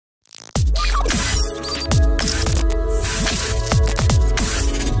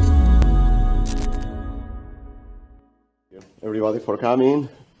everybody, for coming.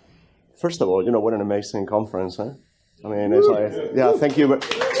 First of all, what an amazing conference, huh? I mean, it's like, yeah, thank you.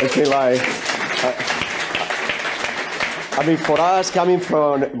 It's been like, I mean, for us, coming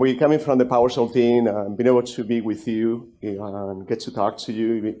from the PowerShell team, being able to be with you and get to talk to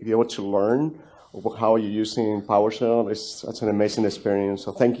you, be able to learn how you're using PowerShell, it's an amazing experience.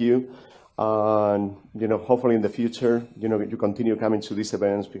 So thank you. And, hopefully in the future, you continue coming to these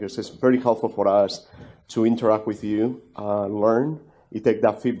events because it's very helpful for us to interact with you, learn. You take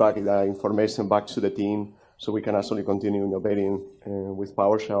that feedback, that information back to the team so we can actually continue innovating with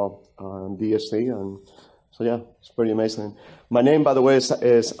PowerShell and DSC. And so, yeah, it's pretty amazing. My name, by the way, is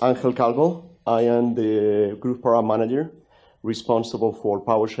Angel Calvo. I am the Group Program Manager responsible for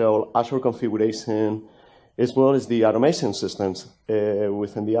PowerShell, Azure configuration, as well as the automation systems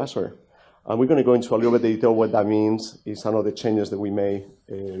within the Azure. And we're going to go into a little bit of detail what that means, is some of the changes that we made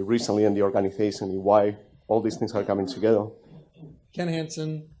recently in the organization, and why all these things are coming together. Ken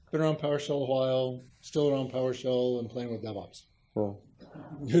Hansen, been around PowerShell a while, still around PowerShell and playing with DevOps.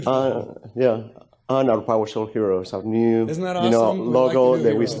 Yeah, and our PowerShell heroes, our new awesome? logo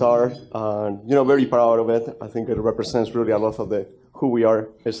that we start, and very proud of it. I think it represents really a lot of who we are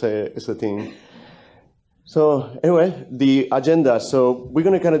as a team. So anyway, the agenda. So we're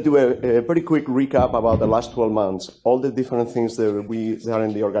going to kind of do a pretty quick recap about the last 12 months, all the different things that are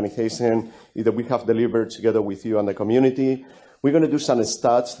in the organization, that we have delivered together with you and the community. We're going to do some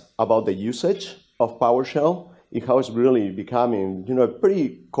stats about the usage of PowerShell, and how it's really becoming, a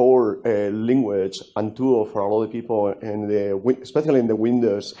pretty core language and tool for a lot of people, especially in the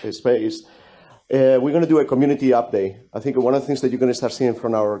Windows space. We're going to do a community update. I think one of the things that you're going to start seeing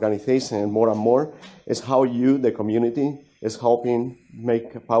from our organization more and more is how you, the community, is helping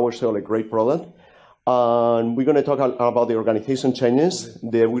make PowerShell a great product. And we're going to talk about the organization changes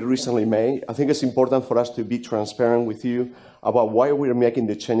that we recently made. I think it's important for us to be transparent with you about why we're making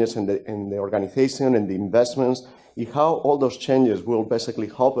the changes in the organization and the investments, and how all those changes will basically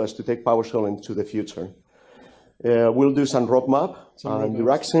help us to take PowerShell into the future. We'll do some roadmap and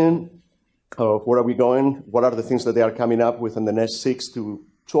direction. Where are we going? What are the things that they are coming up within the next 6 to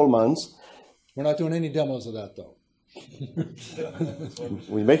 12 months? We're not doing any demos of that, though.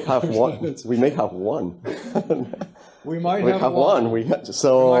 We may have one. We may have one. We might have one. We might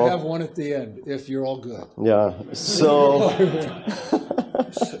have one at the end if you're all good. Yeah. So,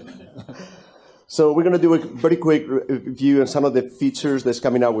 so we're going to do a very quick review of some of the features that's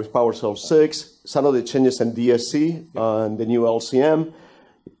coming out with PowerShell 6, some of the changes in DSC and the new LCM.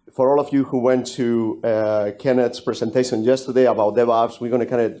 For all of you who went to Kenneth's presentation yesterday about DevOps, we're going to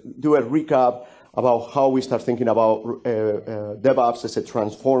kind of do a recap about how we start thinking about DevOps as a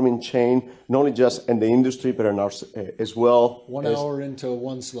transforming chain, not only just in the industry, but in ours as well. 1 hour into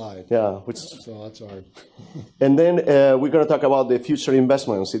one slide. Yeah. So that's hard. And then we're going to talk about the future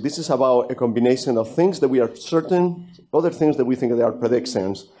investments. This is about a combination of things that we are certain, other things that we think they are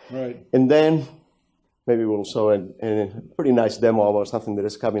predictions. Right. And then maybe we'll show a pretty nice demo about something that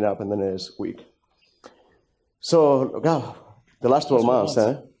is coming up in the next week. So, God, the last 12 months,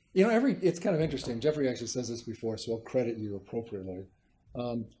 huh? It's kind of interesting. Jeffrey actually says this before, so I'll credit you appropriately.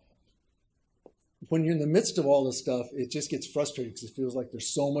 When you're in the midst of all this stuff, it just gets frustrating because it feels like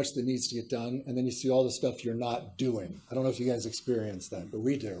there's so much that needs to get done, and then you see all the stuff you're not doing. I don't know if you guys experience that, but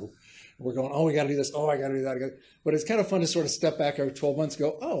we do. We're going, oh, we got to do this. Oh, I got to do that. But it's kind of fun to sort of step back after 12 months and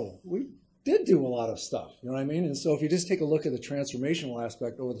go, oh, we did do a lot of stuff. You know what I mean? And so if you just take a look at the transformational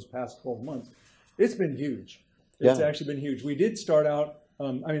aspect over this past 12 months, it's been huge. It's actually been huge. We did start out,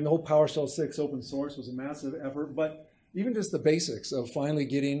 the whole PowerShell 6 open source was a massive effort, but even just the basics of finally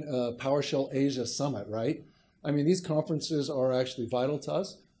getting PowerShell Asia Summit, right? I mean, these conferences are actually vital to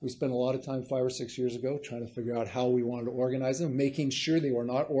us. We spent a lot of time 5 or 6 years ago trying to figure out how we wanted to organize them, making sure they were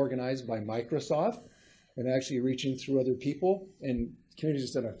not organized by Microsoft and actually reaching through other people. And the community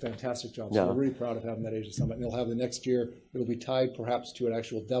just done a fantastic job. So we're really proud of having that Asia Summit. And they'll have the next year, it'll be tied perhaps to an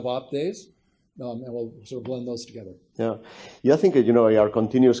actual DevOps days. And we'll sort of blend those together. Yeah, I think, our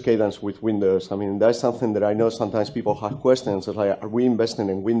continuous cadence with Windows, I mean, that's something that I know sometimes people have questions, like, are we investing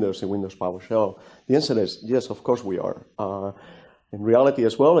in Windows PowerShell? The answer is yes, of course we are. In reality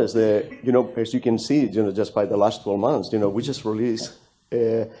as well is that, as you can see, just by the last 12 months, we just released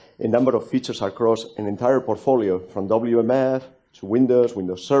a number of features across an entire portfolio, from WMF to Windows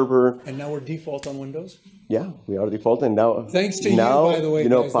Server. And now we're default on Windows? Yeah, we are default, and now thanks to now, you, by the way,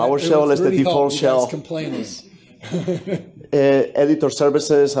 guys, PowerShell is the default shell. Editor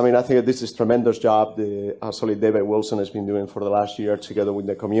services. I mean, I think this is a tremendous job that actually David Wilson has been doing for the last year together with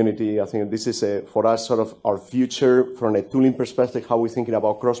the community. I think this is for us sort of our future from a tooling perspective, how we're thinking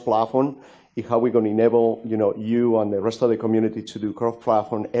about cross-platform is how we're going to enable, you and the rest of the community to do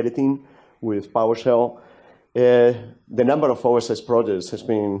cross-platform editing with PowerShell. The number of OSS projects has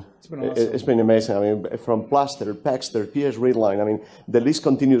been, it's been amazing. I mean, from Plaster, Paxter, PS Readline, I mean, the list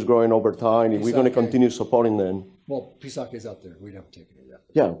continues growing over time, and we're going to continue supporting them. Well, PSOC is out there. We haven't taken it yet.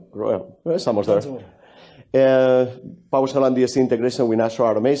 Yeah, well, it's almost there. PowerShell and DSC integration with Azure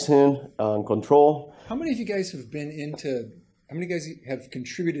Automation and Control. How many of you guys have been into, how many guys have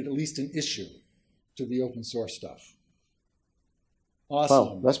contributed at least an issue to the open source stuff? Awesome.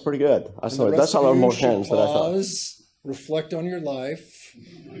 Wow, that's pretty good. That's a lot more hands than I thought. Pause, reflect on your life,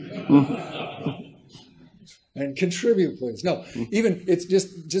 and contribute, please. No, even it's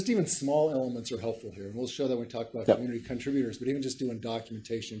just even small elements are helpful here, and we'll show that when we talk about community contributors. But even just doing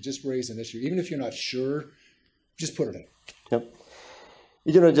documentation, just raise an issue, even if you're not sure, just put it in.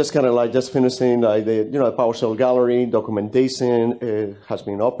 Yep. Just kind of like just finishing like the PowerShell gallery documentation has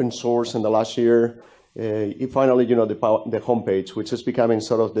been open source in the last year. Finally, the homepage, which is becoming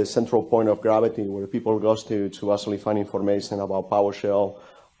sort of the central point of gravity where people go to actually find information about PowerShell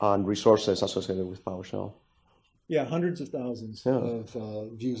and resources associated with PowerShell. Yeah, hundreds of thousands of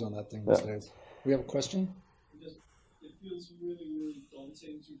views on that thing these days. We have a question? It feels really, really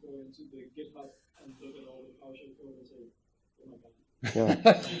daunting to go into the GitHub and look at all the PowerShell code and say, oh my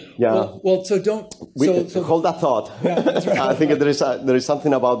God. Yeah. Well, so don't hold that thought. Yeah, that's right. I think there is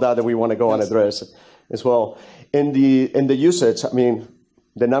something about that we want to go and address as well. In the usage, I mean,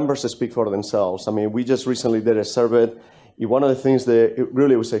 the numbers speak for themselves. I mean, we just recently did a survey. One of the things that it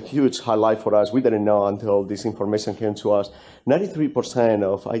really was a huge highlight for us, we didn't know until this information came to us, 93%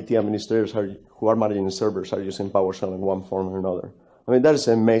 of IT administrators who are managing servers are using PowerShell in one form or another. I mean, that is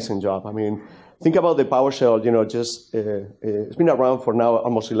an amazing job. I mean, think about the PowerShell, it's been around for now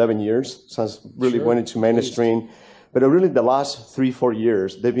almost 11 years since really went into mainstream. But really the last 3-4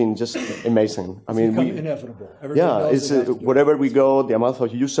 years, they've been just amazing. I mean, inevitable. It's wherever we go, the amount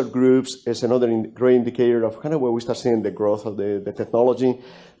of user groups is another great indicator of kind of where we start seeing the growth of the technology.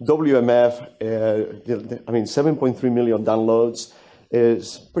 WMF, 7.3 million downloads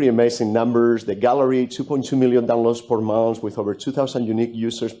is pretty amazing numbers. The gallery, 2.2 million downloads per month with over 2,000 unique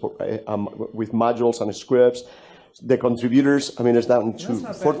users with modules and scripts. The contributors, it's down to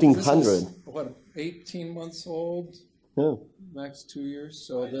 1,400. 18 months old, max 2 years.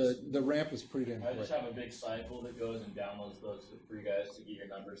 So the ramp is pretty damn quick. I just have a big cycle that goes and downloads those for you guys to get your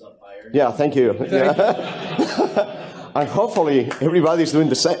numbers up higher. Yeah, thank you. And hopefully everybody's doing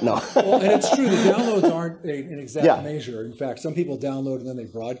the same now. Well, and it's true, the downloads aren't an exact measure. In fact, some people download and then they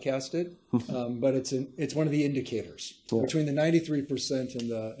broadcast it, but it's one of the indicators. Between the 93%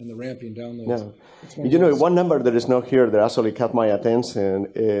 and the ramping downloads. One number that is not here that actually caught my attention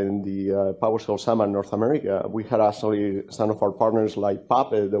in the PowerShell Summit in North America, we had actually some of our partners like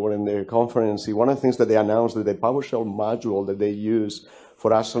Puppet that were in the conference. One of the things that they announced that the PowerShell module that they use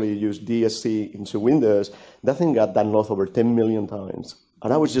for actually use DSC into Windows, that thing got downloaded over 10 million times.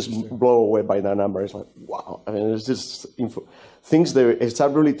 And I was just blown away by that number. It's like, wow. I mean, it's just things that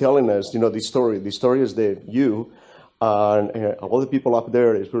start really telling us, the story. The story is that and all the people up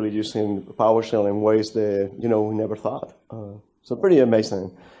there is really using PowerShell in ways that, we never thought. So pretty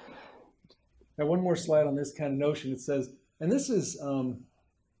amazing. Now, one more slide on this kind of notion. It says, and this is,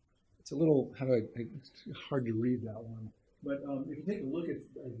 it's a little, hard to read that one. But if you take a look at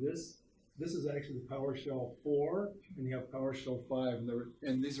this is actually PowerShell 4, and you have PowerShell 5,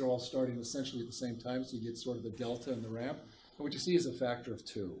 and these are all starting essentially at the same time, so you get sort of the delta and the ramp. And what you see is a factor of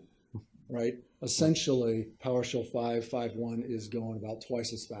 2, right? Essentially, PowerShell 5.1 is going about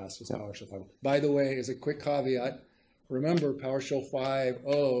twice as fast as PowerShell 5. By the way, as a quick caveat, remember PowerShell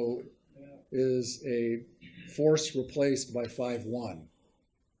 5.0 is a force replaced by 5.1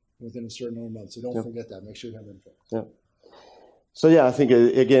 within a certain number of months. So don't forget that. Make sure you have info. Yeah. So I think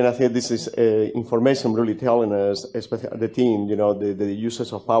this is information really telling us, especially the team, the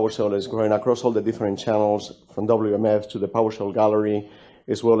usage of PowerShell is growing across all the different channels from WMF to the PowerShell gallery,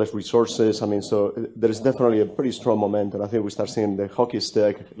 as well as resources. So there is definitely a pretty strong momentum. I think we start seeing the hockey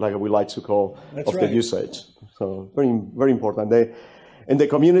stick, like we like to call, the usage. So very, very important. In the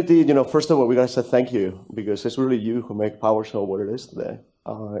community, first of all, we got to say thank you, because it's really you who make PowerShell what it is today.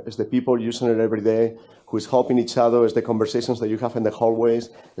 It's the people using it every day, who is helping each other. It's the conversations that you have in the hallways.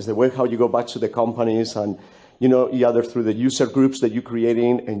 It's the way how you go back to the companies and, either through the user groups that you're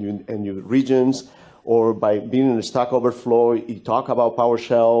creating and your regions, or by being in a Stack Overflow, you talk about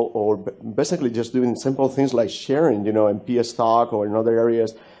PowerShell, or basically just doing simple things like sharing, in PS Talk or in other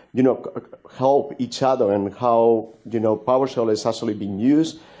areas, help each other and how, PowerShell is actually being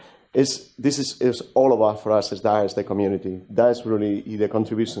used. This is all of us for us as the community. That's really the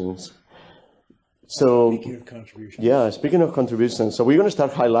contributions. So, Speaking of contributions. yeah, speaking of contributions, so we're going to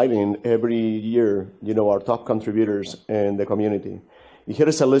start highlighting every year, our top contributors in the community. Here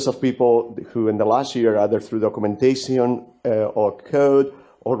is a list of people who in the last year, either through documentation or code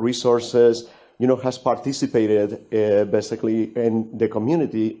or resources, has participated basically in the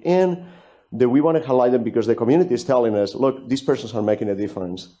community. And we want to highlight them because the community is telling us, look, these persons are making a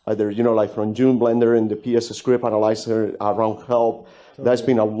difference. Either, like from June Blender and the PS script analyzer around help. That's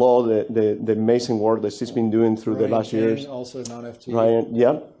been a lot, the amazing work that she's been doing through the last years. Also non-FT. Ryan,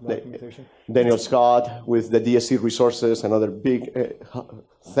 yeah. Daniel Scott with the DSC resources, another big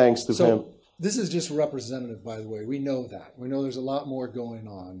thanks to him. This is just representative, by the way. We know that. We know there's a lot more going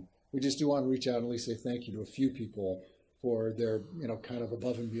on. We just do want to reach out and at least say thank you to a few people for their, kind of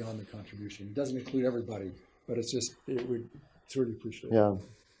above and beyond the contribution. It doesn't include everybody, but it's just, it's really appreciated. Yeah.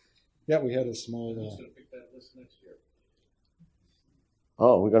 Yeah, we had a small... pick that list next year.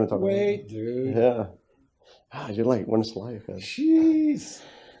 Oh, we're going to talk Wait, dude. Yeah. You're like one slide. Jeez.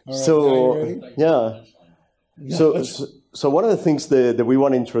 All right, So, yeah. So one of the things that we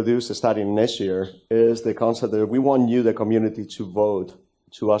want to introduce starting next year is the concept that we want you, the community, to vote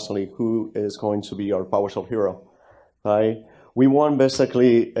to actually who is going to be our PowerShell hero, right? We want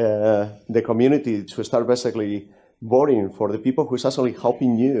basically the community to start basically voting for the people who's actually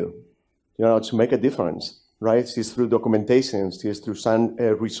helping you, to make a difference. Right? It's through documentation, it's through some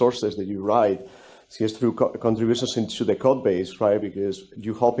resources that you write, it's through contributions into the code base, right? Because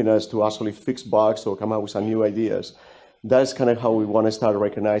you're helping us to actually fix bugs or come up with some new ideas. That's kind of how we want to start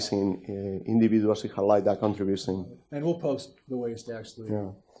recognizing individuals who highlight that contribution. And we'll post the ways to actually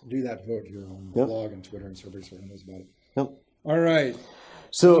do that vote here on the blog and Twitter and so everybody knows about it. Yep. All right.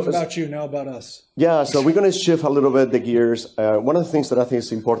 So enough about you, now about us. Yeah, so we're going to shift a little bit the gears. One of the things that I think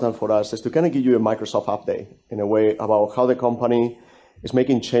is important for us is to kind of give you a Microsoft update in a way about how the company is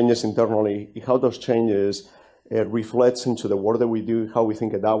making changes internally, how those changes reflects into the work that we do, how we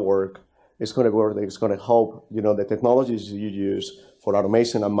think that work is going to work, it's going to help, the technologies you use for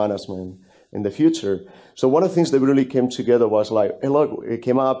automation and management in the future. So one of the things that really came together was like, hey, look, it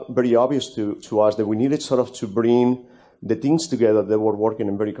came up very obvious to us that we needed sort of to bring the teams together that were working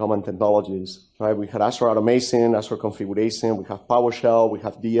in very common technologies, right? We had Azure Automation, Azure Configuration, we have PowerShell, we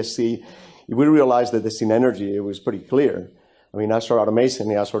have DSC. We realized that the synergy, it was pretty clear. I mean, Azure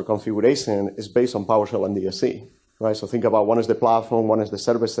Automation and Azure Configuration is based on PowerShell and DSC, right? So think about one is the platform, one is the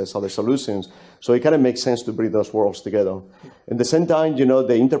services, other solutions. So it kind of makes sense to bring those worlds together. At the same time,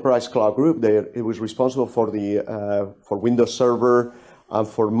 the Enterprise Cloud Group, it was responsible for for Windows Server and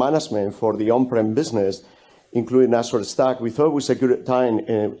for management for the on-prem business, including Azure Stack. We thought it was a good time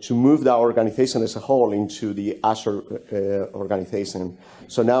to move that organization as a whole into the Azure organization.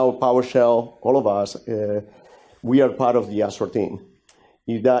 So now PowerShell, all of us, we are part of the Azure team.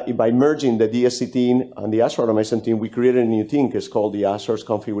 By merging the DSC team and the Azure Automation team, we created a new team. It's called the Azure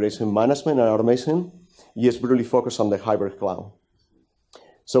Configuration Management and Automation. It's really focused on the hybrid cloud.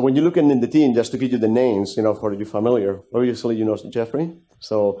 So when you look in the team, just to give you the names, for you familiar, obviously you know Jeffrey.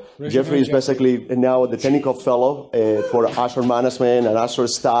 So Jeffrey is basically now the technical fellow for Azure Management and Azure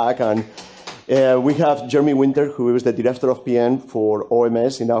Stack. And we have Jeremy Winter, who is the director of PM for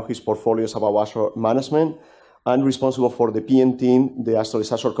OMS, and now his portfolio is about Azure Management, and responsible for the PM team, the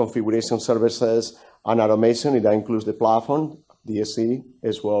Azure Configuration Services and Automation. That includes the platform, DSC,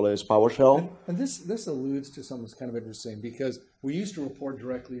 as well as PowerShell. And this alludes to something that's kind of interesting, because we used to report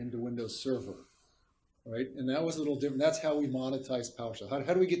directly into Windows Server, right? And that was a little different. That's how we monetize PowerShell.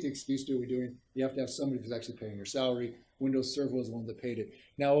 How do we get the excuse to what we're doing? You have to have somebody who's actually paying your salary. Windows Server was the one that paid it.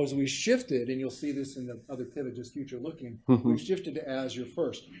 Now, as we shifted, and you'll see this in the other pivot, just future looking, we shifted to Azure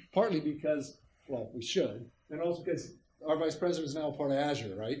first, partly because, well, we should, and also because our vice president is now a part of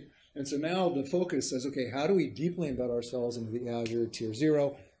Azure, right? And so now the focus says, okay, how do we deeply embed ourselves into the Azure Tier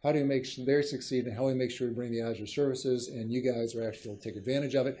 0? How do we make sure they succeed, and how do we make sure we bring the Azure services, and you guys are actually able to take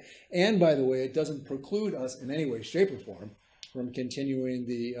advantage of it? And by the way, it doesn't preclude us in any way, shape, or form from continuing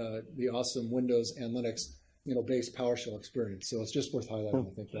the awesome Windows and Linux, based PowerShell experience. So it's just worth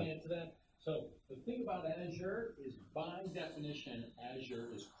highlighting, I think. Can I add to that? So the thing about Azure is, by definition, Azure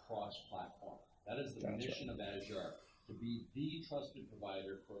is cross-platform. That is the mission of Azure, to be the trusted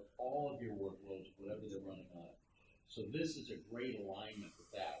provider for all of your workloads, whatever they're running on. So this is a great alignment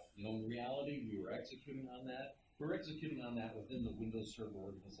with that. In reality, we were executing on that. We're executing on that within the Windows Server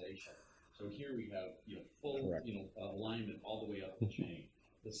organization. So here we have full alignment all the way up the chain.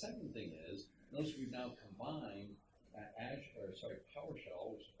 The second thing is, notice we've now combined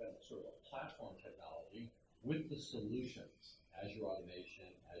PowerShell, which has been sort of a platform technology, with the solutions, Azure Automation,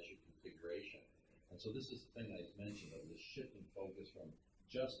 Azure Configuration. And so this is the thing I mentioned, of the shift in focus from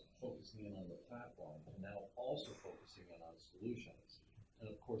just focusing focusing in on the platform to now also focusing in on solutions. And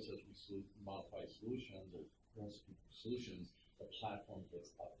of course, as we modify solutions or solutions, the platform gets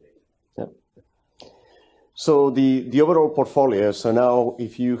updated. Yep. So the overall portfolio, so now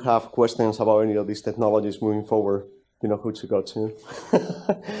if you have questions about any of these technologies moving forward, you know who to go to,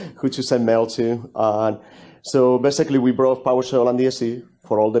 who to send mail to. So basically we brought PowerShell and DSC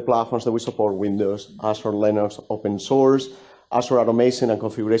for all the platforms that we support, Windows, Azure, Linux, open source, Azure Automation and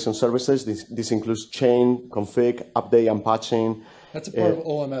Configuration services. This includes chain, config, update, and patching. That's a part of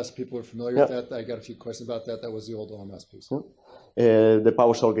OMS. People are familiar with that. I got a few questions about that. That was the old OMS piece. The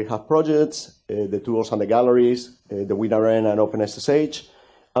PowerShell GitHub projects, the tools and the galleries, the WinRN and OpenSSH,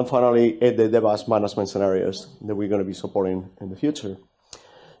 and finally the DevOps management scenarios that we're going to be supporting in the future.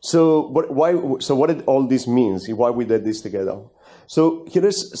 So what did all this mean? Why we did this together? So here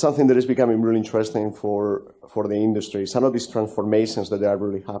is something that is becoming really interesting for the industry. Some of these transformations that are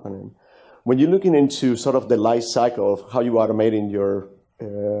really happening. When you're looking into sort of the life cycle of how you automate in your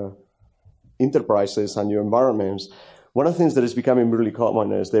enterprises and your environments, one of the things that is becoming really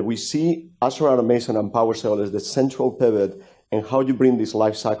common is that we see Azure Automation and PowerShell as the central pivot in how you bring this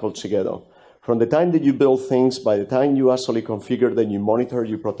life cycle together. From the time that you build things, by the time you actually configure them, you monitor,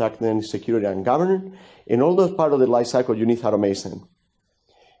 you protect them, security and govern, in all those part of the life cycle, you need automation.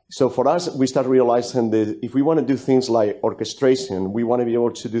 So for us, we start realizing that if we want to do things like orchestration, we want to be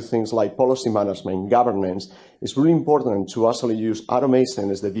able to do things like policy management, governance, it's really important to actually use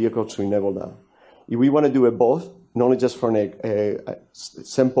automation as the vehicle to enable that. If we want to do it both, not only just from a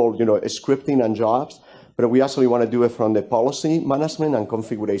simple, scripting and jobs, but we actually want to do it from the policy management and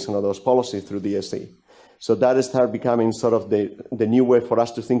configuration of those policies through DSC. So that is start becoming sort of the new way for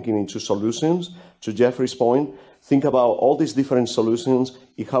us to thinking into solutions. To Jeffrey's point, think about all these different solutions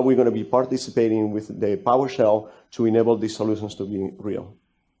and how we're going to be participating with the PowerShell to enable these solutions to be real.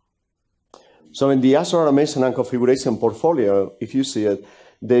 So in the Azure Automation and Configuration portfolio, if you see it,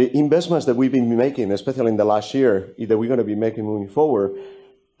 the investments that we've been making, especially in the last year, that we're going to be making moving forward,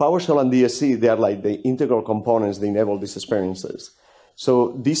 PowerShell and DSC, they are like the integral components that enable these experiences.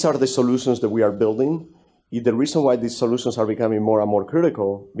 So these are the solutions that we are building. The reason why these solutions are becoming more and more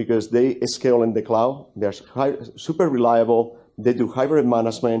critical, because they scale in the cloud, they're super reliable, they do hybrid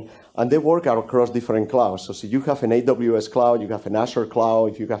management, and they work out across different clouds. So if you have an AWS cloud, you have an Azure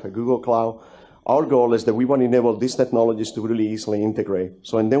cloud, if you have a Google cloud, our goal is that we want to enable these technologies to really easily integrate.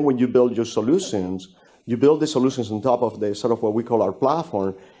 So, and then when you build your solutions, you build the solutions on top of the sort of what we call our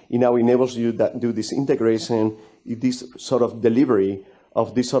platform. It now enables you to do this integration, this sort of delivery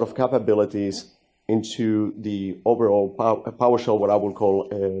of these sort of capabilities into the overall PowerShell, what I would call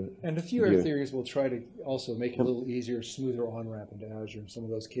and a few other theories will try to also make it a little easier, smoother on-ramp into Azure and some of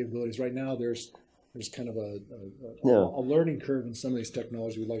those capabilities. Right now, there's kind of a learning curve in some of these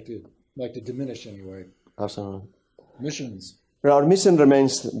technologies we'd like to diminish anyway. Absolutely. Missions. Our mission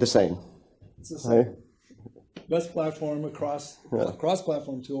remains the same. It's the same. Right? Best platform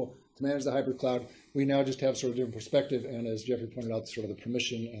cross-platform tool to manage the hybrid cloud. We now just have sort of a different perspective, and as Jeffrey pointed out, sort of the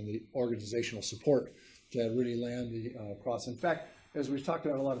permission and the organizational support to really land the cross. In fact, as we've talked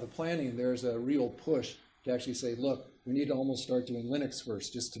about a lot of the planning, there's a real push to actually say, look, we need to almost start doing Linux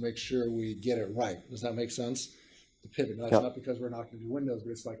first just to make sure we get it right. Does that make sense? To pivot. Now, it's not because we're not going to do Windows,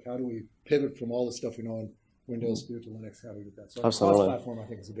 but it's like, how do we pivot from all the stuff we know in Windows to Linux? How do we get that? So cross-platform, I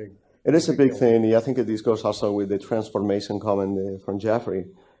think, is a big... It is a big thing. I think this goes also with the transformation comment from Jeffrey.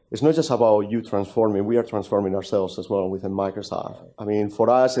 It's not just about you transforming. We are transforming ourselves as well within Microsoft. I mean, for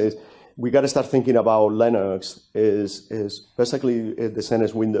us, we got to start thinking about Linux is basically the same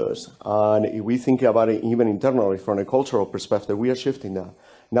as Windows. And if we think about it even internally from a cultural perspective, we are shifting that.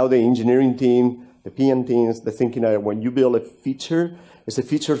 Now the engineering team, the PM teams, they're thinking that when you build a feature, it's a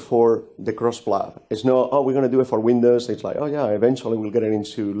feature for the cross-plat. It's not, oh, we're going to do it for Windows. It's like, oh, yeah, eventually we'll get it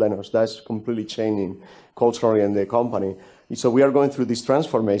into Linux. That's completely changing culturally in the company. So we are going through this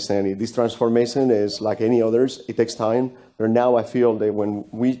transformation. This transformation is like any others. It takes time. But now I feel that when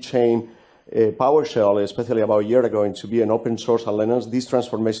we change PowerShell, especially about a year ago, into be an open source on Linux, this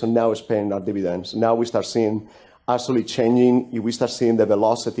transformation now is paying our dividends. Now we start seeing actually changing. We start seeing the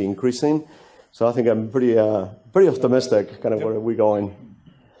velocity increasing. So I think I'm pretty optimistic kind of where we're going.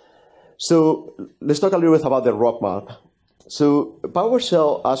 So let's talk a little bit about the roadmap. So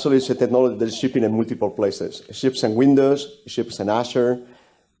PowerShell actually is a technology that is shipping in multiple places. It ships in Windows, it ships in Azure,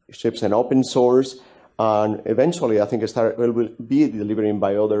 it ships in open source, and eventually I think it will be delivering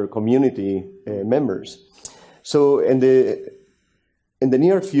by other community members. So in the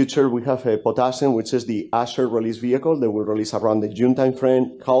near future, we have a Potassium, which is the Azure release vehicle that will release around the June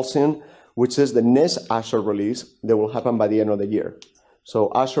timeframe, Calcium, which is the next Azure release that will happen by the end of the year. So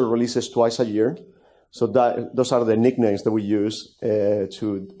Azure releases twice a year. So those are the nicknames that we use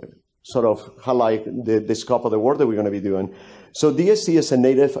to sort of highlight the scope of the work that we're going to be doing. So DSC is a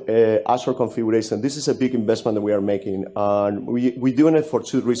native Azure configuration. This is a big investment that we are making. And we're doing it for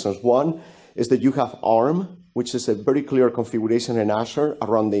two reasons. One is that you have ARM, which is a very clear configuration in Azure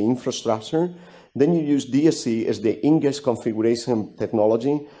around the infrastructure. Then you use DSC as the ingest configuration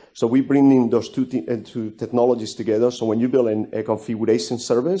technology. So we bring in those two technologies together. So when you build a configuration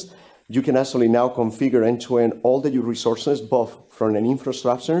service, you can actually now configure end-to-end all the your resources, both from an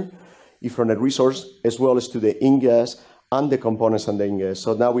infrastructure, from a resource, as well as to the ingest and the components and the ingest.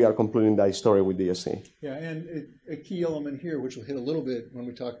 So now we are completing that story with DSC. Yeah, and a key element here, which we'll hit a little bit when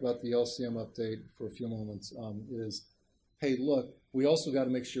we talk about the LCM update for a few moments, is, hey, look, we also got to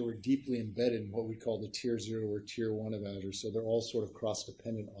make sure we're deeply embedded in what we call the tier 0 or tier 1 of Azure. So they're all sort of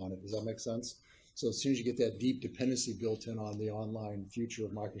cross-dependent on it. Does that make sense? So as soon as you get that deep dependency built in on the online future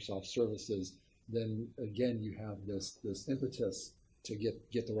of Microsoft services, then again, you have this impetus to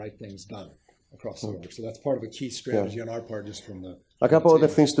get the right things done across the org. So that's part of a key strategy on our part, just from the... A couple of the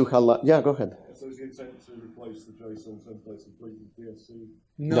things to highlight. Yeah, go ahead. So is the intent to replace the JSON templates completely with DSC?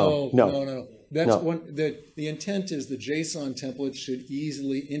 No. That's one. The intent is the JSON template should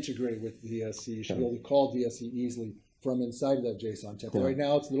easily integrate with DSC. You should be able to call DSC easily from inside of that JSON template. Yeah. Right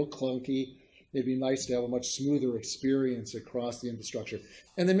now, it's a little clunky. It'd be nice to have a much smoother experience across the infrastructure.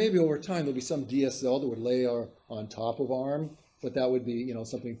 And then maybe over time, there'll be some DSL that would layer on top of ARM, but that would be,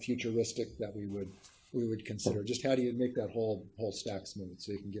 something futuristic that we would consider. Just how do you make that whole stack smooth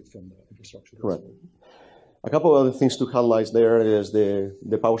so you can get from the infrastructure? Correct. A couple of other things to highlight there is the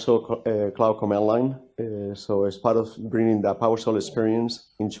PowerShell Cloud Command Line. So as part of bringing the PowerShell experience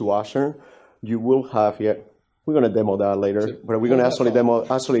into Azure, you will have we're going to demo that later, but we're going to actually demo,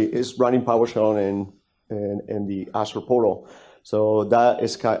 it's running PowerShell in the Azure portal. So that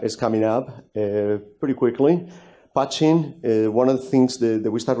is coming up pretty quickly. Patching, one of the things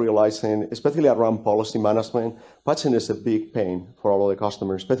that we start realizing, especially around policy management, patching is a big pain for all of the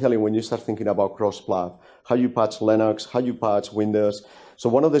customers, especially when you start thinking about cross-plat, how you patch Linux, how you patch Windows. So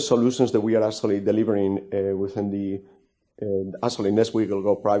one of the solutions that we are actually delivering within the, actually next week will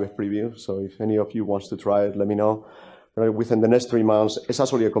go private preview, so if any of you wants to try it, let me know. Within the next 3 months, it's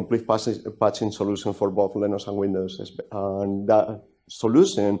actually a complete patching solution for both Linux and Windows. And that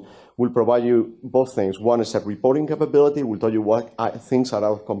solution will provide you both things. One is a reporting capability, will tell you what things are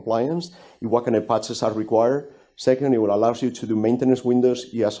out of compliance, what kind of patches are required. Second, it will allow you to do maintenance windows.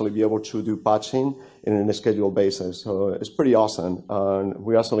 You actually be able to do patching in a scheduled basis. So it's pretty awesome. And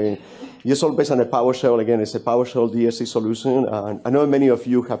we actually, it's all based on a PowerShell. Again, it's a PowerShell DSC solution. And I know many of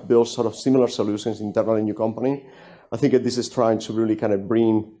you have built sort of similar solutions internally in your company. I think that this is trying to really kind of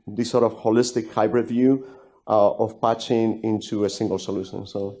bring this sort of holistic hybrid view of patching into a single solution.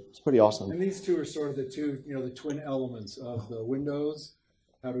 So it's pretty awesome. And these two are sort of the two, the twin elements of the Windows.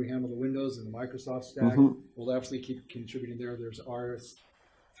 How do we handle the Windows and the Microsoft stack? We'll obviously keep contributing there. There's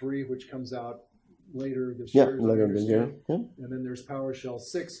RS3, which comes out later this year. Later this year. Yeah. And then there's PowerShell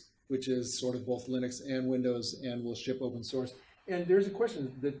 6, which is sort of both Linux and Windows, and will ship open source. And there's a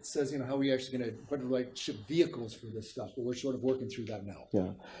question that says, how are we actually going to ship vehicles for this stuff? But we're sort of working through that now.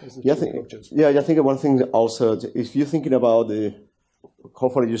 I think one thing also, if you're thinking about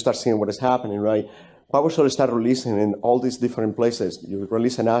hopefully you start seeing what is happening, right? PowerShell start releasing in all these different places. You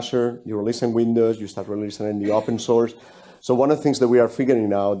release in Azure, you release in Windows, you start releasing in the open source. So one of the things that we are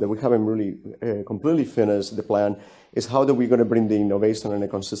figuring out that we haven't really completely finished the plan is how are we going to bring the innovation on a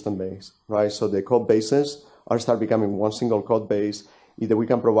consistent base, right? So the code bases are start becoming one single code base. Either we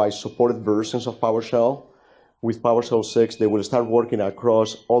can provide supported versions of PowerShell. With PowerShell 6, they will start working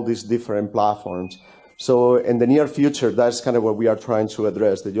across all these different platforms. So in the near future, that's kind of what we are trying to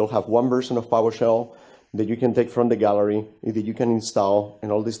address, that you'll have one version of PowerShell that you can take from the gallery, that you can install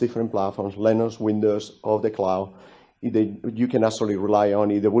in all these different platforms, Linux, Windows, or the cloud. You can actually rely on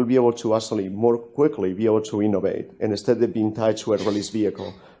it. They will be able to actually more quickly be able to innovate, and instead of being tied to a release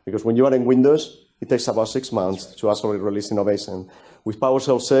vehicle. Because when you are in Windows, it takes about 6 months to actually release innovation. With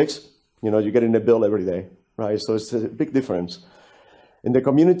PowerShell 6, you're getting a build every day, right? So it's a big difference. In the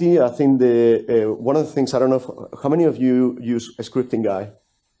community, I think one of the things, I don't know how many of you use a scripting guy.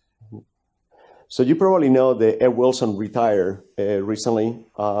 So you probably know that Ed Wilson retired recently.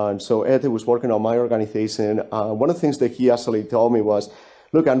 So Ed was working on my organization. One of the things that he actually told me was,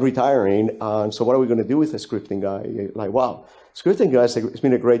 look, I'm retiring, and so what are we going to do with a scripting guy? Like, wow, scripting guy, it's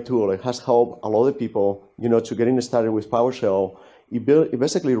been a great tool. It has helped a lot of people, to getting started with PowerShell. It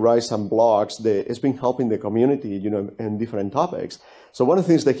basically writes some blogs that it's been helping the community, in different topics. So one of the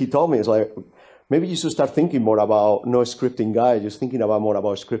things that he told me is like, maybe you should start thinking more about no scripting guys, just thinking about more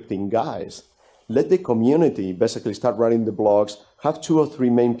about scripting guys. Let the community basically start writing the blogs, have 2 or 3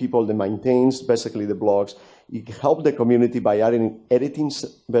 main people that maintains basically the blogs. You help the community by adding editing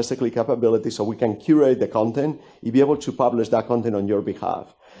basically capabilities so we can curate the content and be able to publish that content on your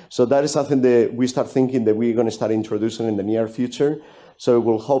behalf. So that is something that we start thinking that we're going to start introducing in the near future. So it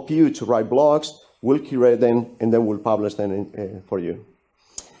will help you to write blogs, we'll curate them, and then we'll publish them for you.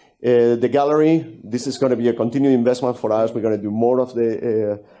 The gallery, this is going to be a continued investment for us. We're going to do more of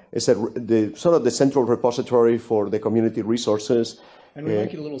the sort of the central repository for the community resources. And we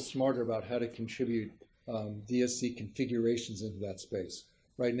make it a little smarter about how to contribute DSC configurations into that space.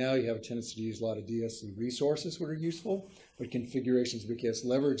 Right now, you have a tendency to use a lot of DSC resources that are useful, but configurations, we can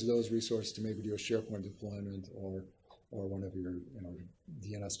leverage those resources to maybe do a SharePoint deployment or one of your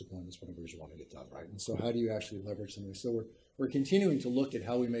DNS deployments, whatever you want to get done, right? And so how do you actually leverage some of this? So we're continuing to look at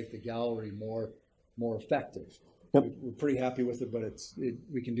how we make the gallery more effective. Yep. We're pretty happy with it, but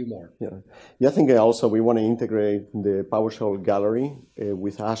we can do more. Yeah, I think also we want to integrate the PowerShell gallery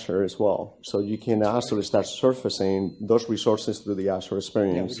with Azure as well. So you can actually start surfacing those resources through the Azure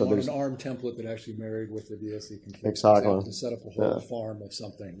experience. Yeah, we want an ARM template that actually married with the DSC config. Exactly. To set up a whole farm of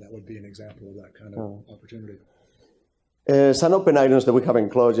something, that would be an example of that kind of opportunity. Some open items that we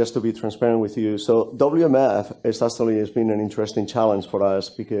haven't closed, just to be transparent with you. So WMF has been an interesting challenge for us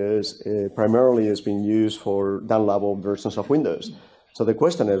because primarily it's been used for down-level versions of Windows. So the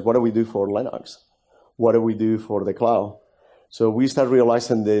question is, what do we do for Linux? What do we do for the cloud? So we start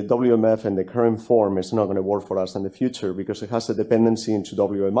realizing the WMF in the current form is not going to work for us in the future because it has a dependency into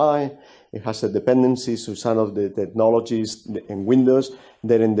WMI. It has a dependency to some of the technologies in Windows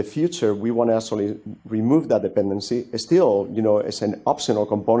that in the future we want to actually remove that dependency. Still, it's an optional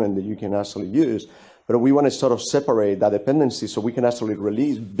component that you can actually use, but we want to sort of separate that dependency so we can actually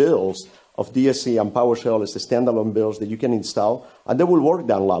release builds of DSC and PowerShell as the standalone builds that you can install, and they will work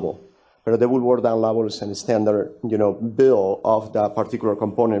down level. But they will work down level as a standard, build of that particular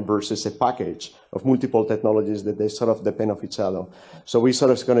component versus a package of multiple technologies that they sort of depend on each other. So we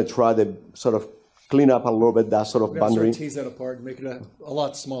sort of going to try to sort of clean up a little bit that sort of boundary. We're going to tease that apart and make it a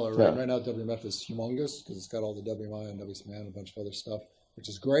lot smaller. Right? Right now, WMF is humongous because it's got all the WMI and WSMAN and a bunch of other stuff, which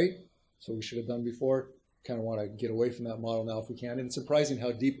is great. So we should have done before. Kind of want to get away from that model now if we can. And it's surprising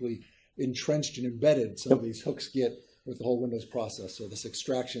how deeply entrenched and embedded some of these hooks get with the whole Windows process. So this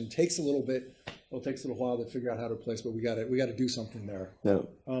extraction takes a little bit. Well, it takes a little while to figure out how to replace, but we got to do something there. Yeah.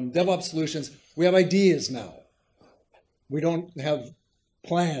 DevOps solutions. We have ideas now. We don't have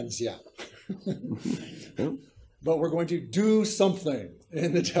plans yet, but we're going to do something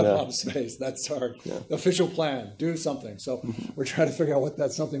in the DevOps space. That's our official plan. Do something. So we're trying to figure out what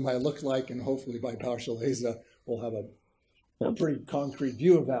that something might look like, and hopefully by PowerShell Asia we'll have a pretty concrete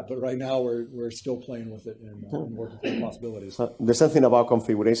view of that, but right now we're still playing with it and working through possibilities. The same thing about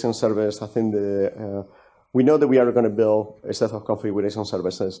configuration service. I think we know that we are going to build a set of configuration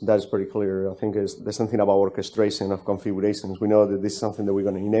services. That is pretty clear. I think there's something about orchestration of configurations. We know that this is something that we're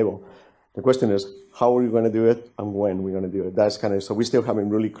going to enable. The question is, how are we going to do it and when we're going to do it? That's kind of, so we still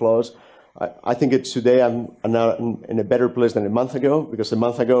haven't really closed. I think today I'm now in a better place than a month ago, because a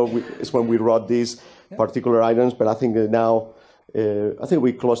month ago is when we wrote these particular items, but I think that now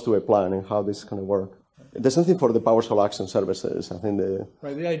we're close to a plan and how this is going to work. There's something for the PowerShell Action Services. I think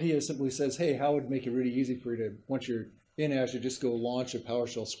the idea simply says, hey, how would make it really easy for you to, once you're in Azure, just go launch a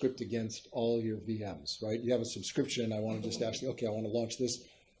PowerShell script against all your VMs, right? You have a subscription. I want to just actually, okay, I want to launch this,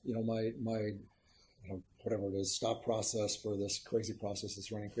 my whatever it is, stop process for this crazy process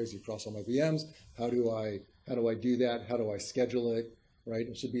that's running crazy across all my VMs. How do I do that? How do I schedule it? Right?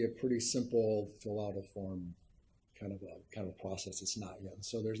 It should be a pretty simple fill out a form kind of a process. It's not yet. And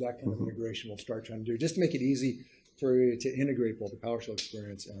so there's that kind of integration we'll start trying to do just to make it easy for you to integrate both the PowerShell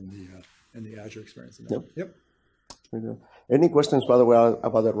experience and the Azure experience. Yep. Any questions, by the way,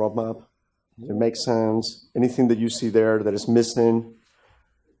 about the roadmap? If it makes sense? Anything that you see there that is missing?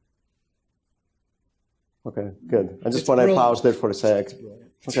 Okay, good. I just want to pause there for a sec.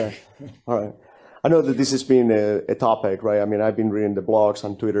 Okay, all right. I know that this has been a topic, right? I mean, I've been reading the blogs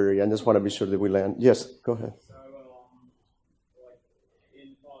on Twitter. I just want to be sure that we land. Yes, go ahead. So,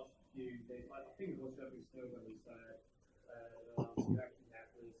 in past few days, I think it was every snow when we said we actually have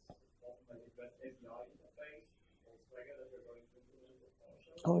this automated REST API interface or Swagger that we're going to implement with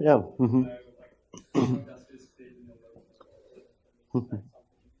PowerShell. Oh, yeah. Mm-hmm. So, how does this fit in the roadmap?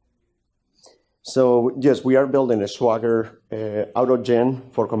 So yes, we are building a Swagger auto-gen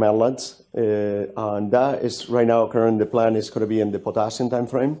for commandlets, and that is right now current. The plan is going to be in the potassium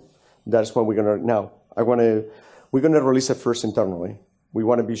timeframe. That's when we're going to we're going to release it first internally. We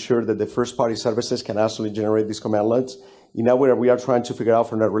want to be sure that the first-party services can actually generate these commandlets. In that way, we are trying to figure out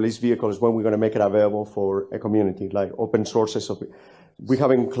from the release vehicle is when we're going to make it available for a community, like open sources. We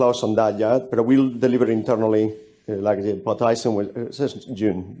haven't closed on that yet, but we'll deliver internally, like the Platizen says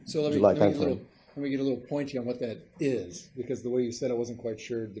June, So July let me get a little pointy on what that is, because the way you said, I wasn't quite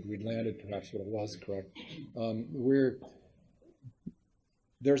sure that we'd landed perhaps what it was correct.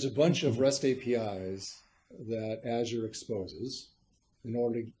 There's a bunch of REST APIs that Azure exposes in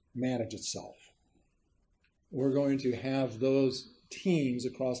order to manage itself. We're going to have those teams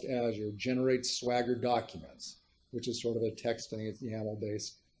across Azure generate Swagger documents, which is sort of a text, I think it's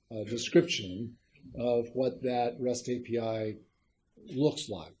YAML-based description of what that REST API looks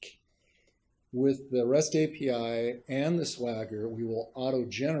like. With the REST API and the Swagger, we will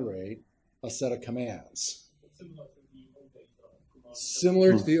auto-generate a set of commands.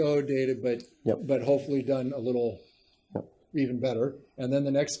 Similar to the OData, but hopefully done a little even better. And then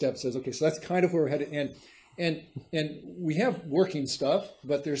the next step says, okay, so that's kind of where we're headed. And we have working stuff,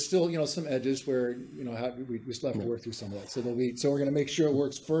 but there's still some edges where we still have to work through some of that. So we're going to make sure it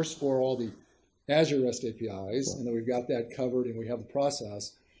works first for all the Azure REST APIs, and then we've got that covered, and we have the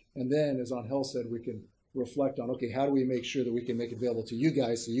process. And then, as Angel said, we can reflect on, okay, how do we make sure that we can make it available to you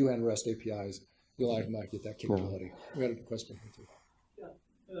guys so you and REST APIs, you'll automatically get that capability. We had a question here too. Yeah,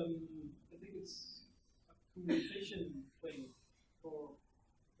 I think it's a communication thing for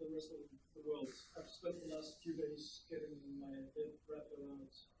the rest of the world. I've spent the last few days getting my head wrapped around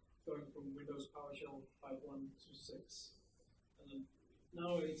going from Windows PowerShell 5.1 to 6. And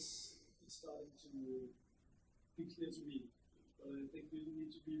now it's starting to be clear to me. But I think we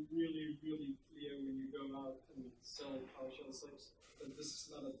need to be really, really clear when you go out and sell PowerShell 6 that this is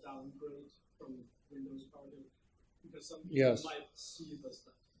not a downgrade from Windows PowerShell, because some people might see it as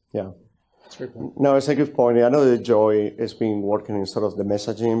that. Yeah. That's a great point. No, it's a good point. I know that Joy has been working in sort of the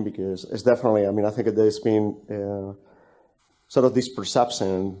messaging, because it's definitely, I think there's been sort of this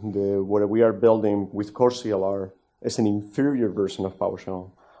perception that what we are building with Core CLR is an inferior version of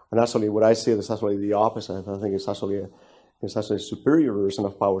PowerShell. And actually, what I see is actually the opposite. I think it's actually a superior version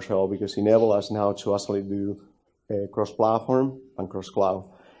of PowerShell, because it enables us now to actually do cross-platform and cross-cloud.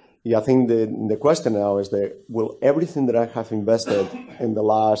 Yeah, I think the question now is that will everything that I have invested in the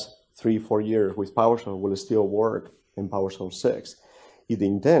last 3-4 years with PowerShell will still work in PowerShell 6? If the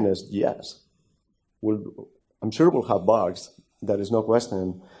intent is yes, I'm sure we'll have bugs. That is no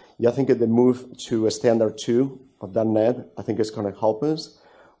question. Yeah, I think the move to a standard 2 of .NET, I think it's going to help us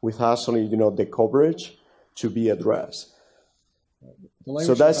with actually, the coverage to be addressed.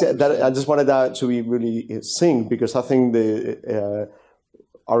 So that's that. I just wanted that to be really synced, because I think we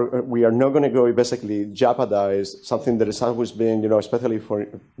are not going to go basically jeopardize something that has always been, especially for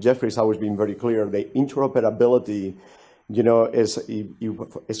Jeffrey, has always been very clear. The interoperability, is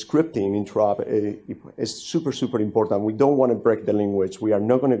scripting interop is super, super important. We don't want to break the language. We are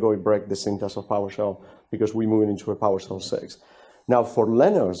not going to go break the syntax of PowerShell, because we're moving into a PowerShell 6. Now, for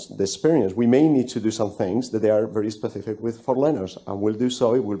Linux, the experience, we may need to do some things that they are very specific for Linux, and we'll do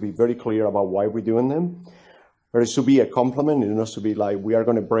so. It will be very clear about why we're doing them. But it should be a complement. It not to be like we are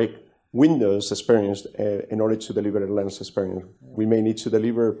going to break Windows experience in order to deliver a Linux experience. We may need to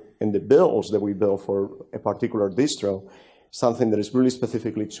deliver in the builds that we build for a particular distro something that is really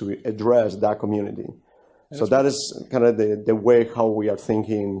specifically to address that community. So that is kind of the way how we are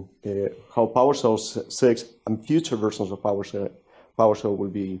thinking, how PowerShell 6 and future versions of PowerShell will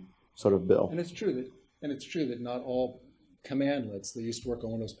be sort of built. And it's true that not all commandlets that used to work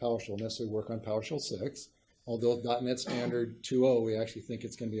on Windows PowerShell necessarily work on PowerShell 6. Although .NET Standard 2.0, we actually think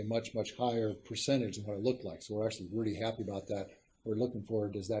it's going to be a much, much higher percentage than what it looked like. So we're actually really happy about that. We're looking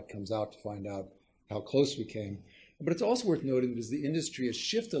forward as that comes out to find out how close we came. But it's also worth noting that as the industry has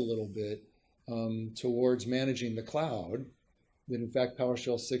shifted a little bit towards managing the cloud, that in fact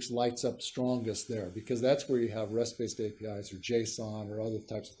PowerShell 6 lights up strongest there, because that's where you have REST-based APIs or JSON or other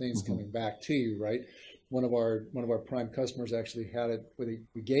types of things coming back to you, right? One of our prime customers actually had it,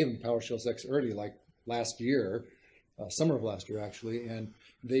 we gave them PowerShell 6 early, like last year, summer of last year actually, and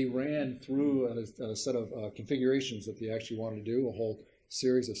they ran through a set of configurations that they actually wanted to do, a whole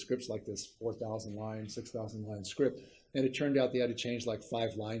series of scripts like this 4,000 line, 6,000 line script. And it turned out they had to change like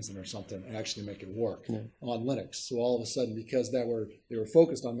 5 lines in or something and actually make it work on Linux. So all of a sudden, because they were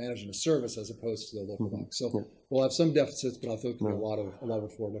focused on managing a service as opposed to the local box. So we'll have some deficits, but I think there'll be a lot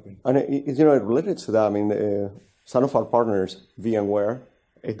of forward looking. And related to that, some of our partners, VMware,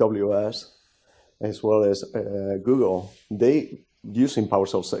 AWS, as well as Google, they using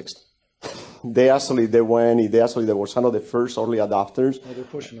PowerShell 6. they were some of the first early adopters. Oh, they're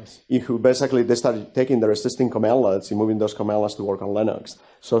pushing us. Who basically they started taking their existing commandlets and moving those commandlets to work on Linux.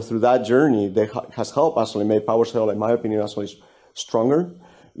 So through that journey, they has helped actually make PowerShell, in my opinion, actually stronger.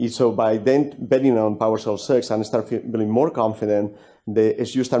 So by then betting on PowerShell 6 and start feeling more confident,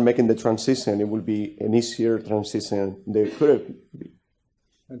 as you start making the transition, it will be an easier transition than it could have been.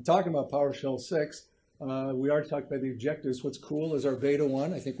 And talking about PowerShell 6, we already talked about the objectives. What's cool is our beta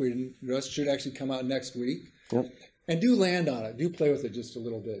 1. I think the should actually come out next week. Yep. And do land on it. Do play with it just a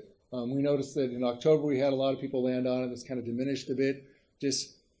little bit. We noticed that in October we had a lot of people land on it. It's kind of diminished a bit.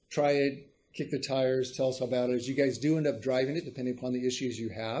 Just try it, kick the tires, tell us how bad it is. You guys do end up driving it depending upon the issues you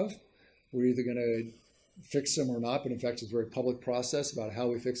have. We're either going to fix them or not, but in fact it's a very public process about how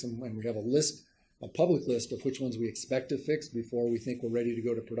we fix them, and we have a public list of which ones we expect to fix before we think we're ready to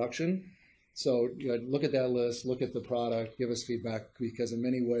go to production. So look at that list, look at the product, give us feedback, because in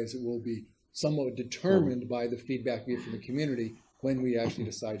many ways it will be somewhat determined by the feedback we get from the community when we actually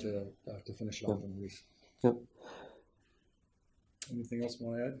decide to finish it off and release. Yep. Anything else you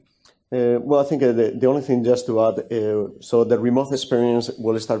want to add? Well, I think the only thing just to add, so the remote experience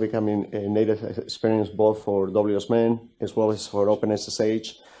will start becoming a native experience both for WSMan as well as for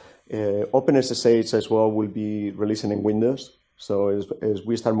OpenSSH. OpenSSH as well will be releasing in Windows. So as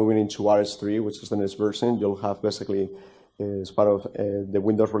we start moving into RS3, which is the next version, you'll have basically, as part of the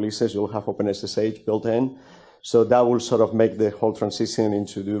Windows releases, you'll have OpenSSH built in. So that will sort of make the whole transition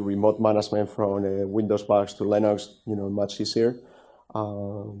into the remote management from Windows box to Linux, much easier.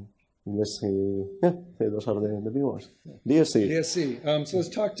 Let's see. Yeah, those are the big ones. DSC. DSC. So let's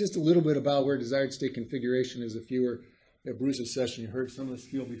talk just a little bit about where desired state configuration is. If you were at Bruce's session, you heard some of this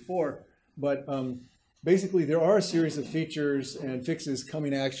feel before. But basically, there are a series of features and fixes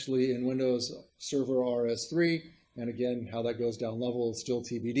coming actually in Windows Server RS3. And again, how that goes down level is still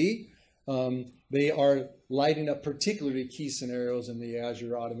TBD. They are lighting up particularly key scenarios in the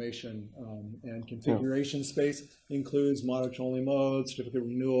Azure automation and configuration space. Includes monitor-only mode, certificate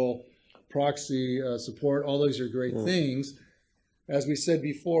renewal, proxy support. All those are great things. As we said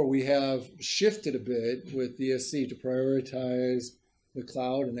before, we have shifted a bit with DSC to prioritize the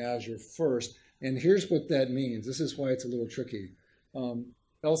cloud and Azure first. And here's what that means. This is why it's a little tricky.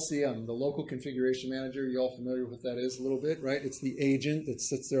 LCM, the local configuration manager, you all familiar with what that is a little bit, right? It's the agent that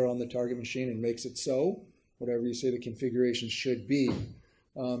sits there on the target machine and makes it so, whatever you say the configuration should be.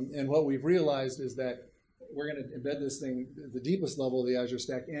 And what we've realized is that we're going to embed this thing at the deepest level of the Azure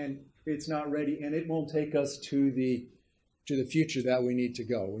stack, and it's not ready, and it won't take us to the future that we need to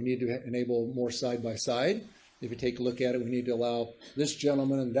go. We need to enable more side-by-side. If you take a look at it, we need to allow this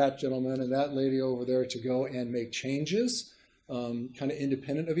gentleman and that lady over there to go and make changes. Kind of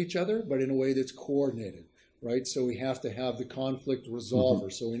independent of each other, but in a way that's coordinated, right? So we have to have the conflict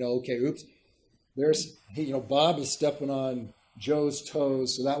resolver. So we know, okay, oops, there's, Bob is stepping on Joe's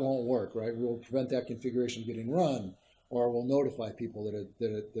toes, so that won't work, right? We'll prevent that configuration getting run, or we'll notify people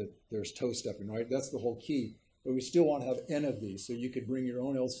that there's toe stepping, right? That's the whole key. But we still want to have N of these, so you could bring your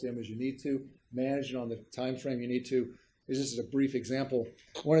own LCM as you need to, manage it on the time frame you need to. This is a brief example.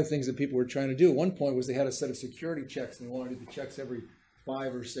 One of the things that people were trying to do at one point was they had a set of security checks, and they wanted to do the checks every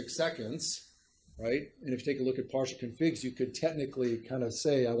 5 or 6 seconds, right? And if you take a look at partial configs, you could technically kind of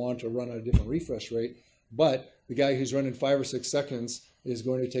say, I want to run at a different refresh rate, but the guy who's running 5 or 6 seconds is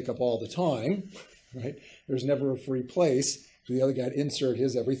going to take up all the time, right? There's never a free place for the other guy to insert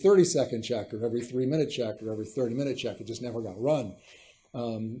his every 30-second check or every 3-minute check or every 30-minute check. It just never got run.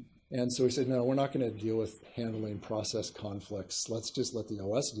 And so we said, no, we're not going to deal with handling process conflicts. Let's just let the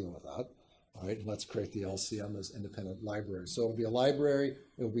OS deal with that, all right? And let's create the LCM as independent library. So it'll be a library.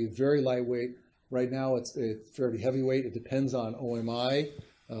 It'll be very lightweight. Right now, it's fairly heavyweight. It depends on OMI.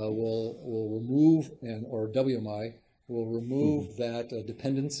 We'll remove, or WMI, will remove that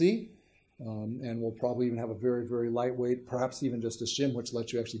dependency. And we'll probably even have a very, very lightweight, perhaps even just a shim, which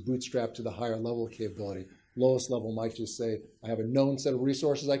lets you actually bootstrap to the higher level of capability. Lowest level might just say, I have a known set of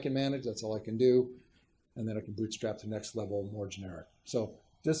resources I can manage, that's all I can do, and then I can bootstrap to the next level, more generic. So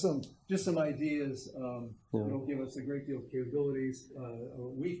just some ideas that'll give us a great deal of capabilities,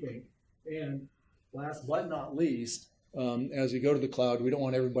 we think. And last but not least, as we go to the cloud, we don't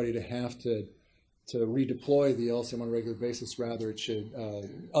want everybody to have to redeploy the LCM on a regular basis. Rather, it should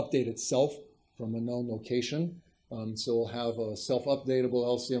update itself from a known location. So we'll have a self-updatable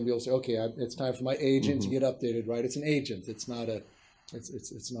LCM. Be able to say, okay, it's time for my agent to get updated, right? It's an agent. It's not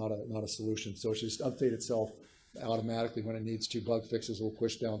a solution. So it should just update itself automatically when it needs to. Bug fixes will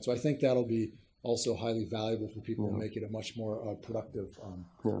push down. So I think that'll be also highly valuable for people and make it a much more productive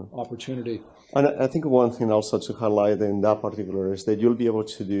opportunity. And I think one thing also to highlight in that particular is that you'll be able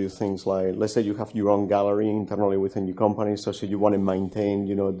to do things like, let's say you have your own gallery internally within your company, so you want to maintain,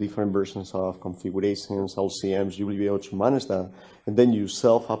 different versions of configurations, LCMs, you will be able to manage that. And then your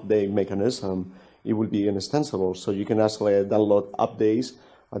self-update mechanism, it will be inextensible. So you can actually download updates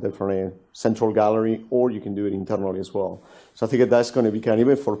either from a central gallery, or you can do it internally as well. So I think that's going to become,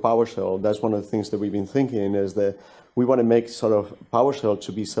 even for PowerShell, that's one of the things that we've been thinking is that we want to make sort of PowerShell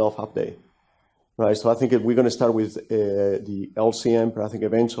to be self-update, right? So I think we're going to start with the LCM, but I think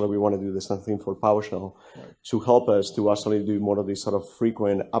eventually we want to do the same thing for PowerShell to help us to actually do more of these sort of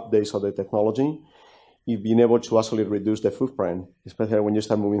frequent updates of the technology. You've been able to actually reduce the footprint, especially when you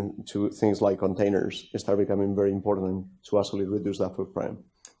start moving to things like containers. It start becoming very important to actually reduce that footprint.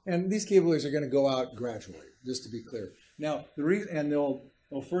 And these cables are going to go out gradually, just to be clear. Now, they'll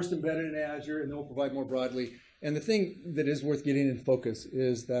first embed it in Azure, and they'll provide more broadly. And the thing that is worth getting in focus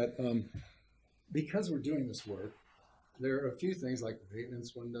is that because we're doing this work, there are a few things like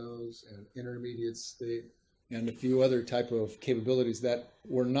maintenance windows and intermediate state and a few other type of capabilities that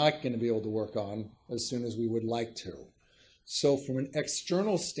we're not going to be able to work on as soon as we would like to. So from an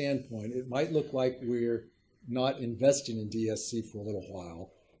external standpoint, it might look like we're not investing in DSC for a little while.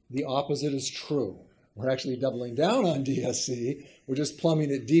 The opposite is true. We're actually doubling down on DSC. We're just plumbing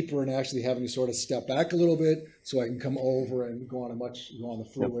it deeper and actually having to sort of step back a little bit so I can come over and go on the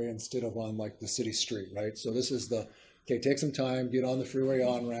freeway instead of on like the city street, right? So this is okay, take some time, get on the freeway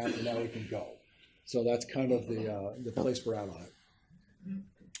on-ramp, and now we can go. So that's kind of the place we're at on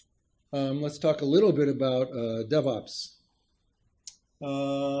it. Let's talk a little bit about DevOps.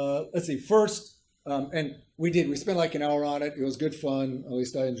 Let's see, first, and we spent like an hour on it. It was good fun, at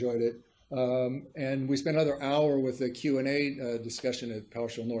least I enjoyed it. And we spent another hour with a Q&A discussion at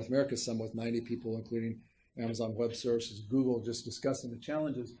PowerShell North America Summit with 90 people, including Amazon Web Services, Google, just discussing the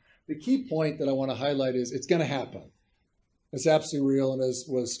challenges. The key point that I want to highlight is it's going to happen. It's absolutely real, and as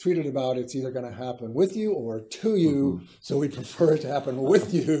was tweeted about, it's either going to happen with you or to you. So we prefer it to happen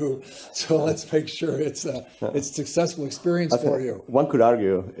with you. So let's make sure it's a successful experience for you. One could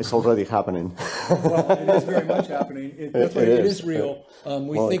argue it's already happening. Well, it is very much happening. That's why it is real.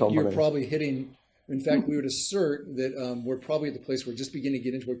 We think you're probably hitting. In fact, we would assert that we're probably at the place where we're just beginning to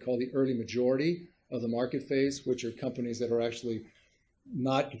get into what we call the early majority of the market phase, which are companies that are actually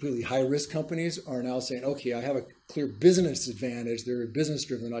not completely high-risk companies are now saying, okay, I have a clear business advantage. They're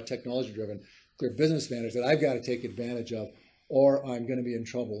business-driven, they're not technology-driven. Clear business advantage that I've got to take advantage of, or I'm going to be in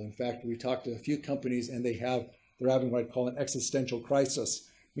trouble. In fact, we talked to a few companies, and they're having what I call an existential crisis,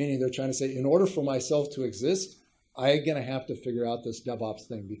 meaning they're trying to say, in order for myself to exist, I'm going to have to figure out this DevOps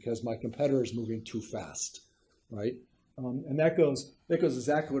thing because my competitor is moving too fast, right? And that goes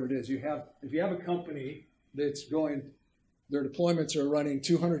exactly what it is. If you have a company that's going, their deployments are running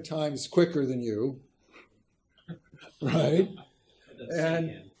 200 times quicker than you, right?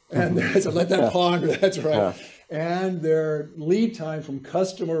 And so let that ponder, that's right. And their lead time from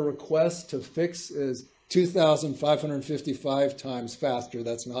customer request to fix is 2,555 times faster.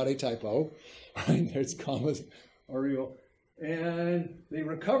 That's not a typo, right? There's commas are real. And they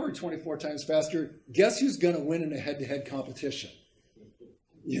recover 24 times faster. Guess who's going to win in a head-to-head competition?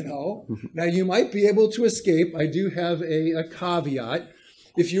 You know, now you might be able to escape. I do have a caveat.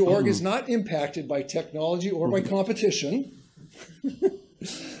 If your org is not impacted by technology or by competition,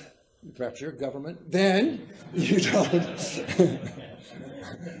 perhaps your government, then you don't.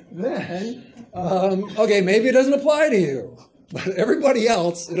 Then, okay, maybe it doesn't apply to you, but everybody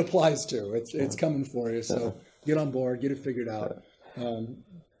else it applies to. It's coming for you. So get on board, get it figured out.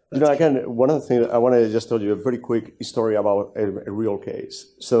 Again, one of the things I want to just tell you a very quick story about a real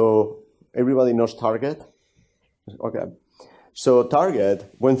case. So everybody knows Target. Okay. So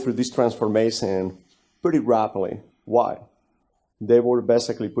Target went through this transformation pretty rapidly. Why? They were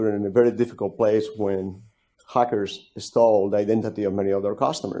basically put in a very difficult place when hackers stole the identity of many of their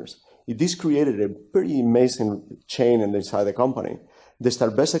customers. This created a pretty amazing chain inside the company. They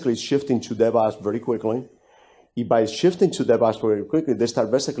start basically shifting to DevOps very quickly. By shifting to DevOps very quickly, they start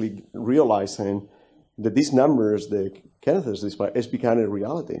basically realizing that these numbers that Kenneth is displaying is becoming a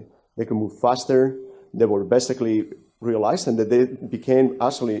reality. They can move faster. They were basically realizing that they became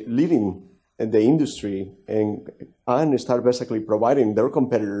actually leading in the industry and start basically providing their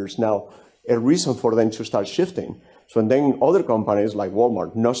competitors now a reason for them to start shifting. So then other companies like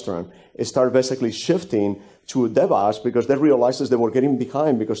Walmart, Nordstrom, start basically shifting to DevOps because they realized they were getting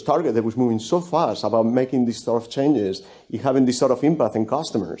behind because Target that was moving so fast about making these sort of changes, having this sort of impact in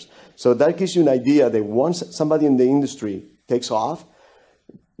customers. So that gives you an idea that once somebody in the industry takes off,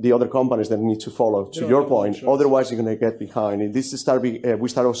 the other companies that need to follow. To your point, otherwise you're going to get behind. And this is we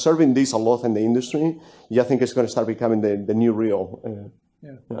start observing this a lot in the industry. Yeah, I think it's going to start becoming the new real.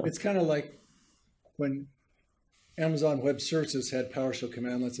 Yeah, it's kind of like when Amazon Web Services had PowerShell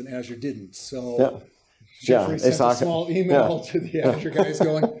commandlets and Azure didn't. So Jeffrey sent a small email to the Azure guys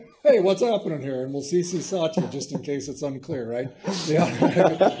going, hey, what's happening here? And we'll CC Satya just in case it's unclear, right? Oh,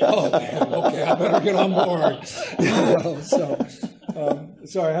 man, okay, I better get on board.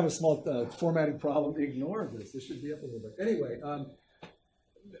 Sorry, I have a small formatting problem. Ignore this. This should be up a little bit. Anyway,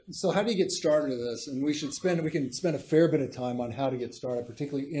 so how do you get started with this? And we can spend a fair bit of time on how to get started,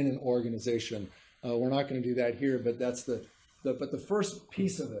 particularly in an organization. We're not going to do that here, but that's but the first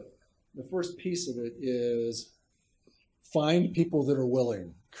piece of it. The first piece of it is find people that are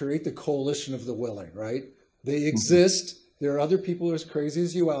willing. Create the coalition of the willing, right? They exist. There are other people as crazy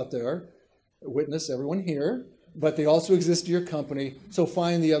as you out there. Witness everyone here. But they also exist in your company. So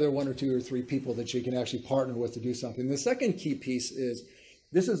find the other 1 or 2 or 3 people that you can actually partner with to do something. The second key piece is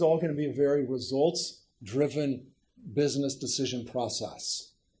this is all going to be a very results-driven business decision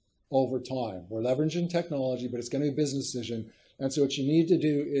process over time. We're leveraging technology, but it's going to be a business decision. And so what you need to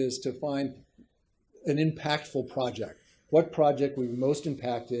do is to find an impactful project. What project will be most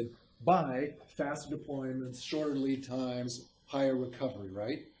impacted by faster deployments, shorter lead times, higher recovery,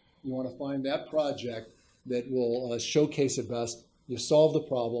 right? You want to find that project that will showcase it best. You solve the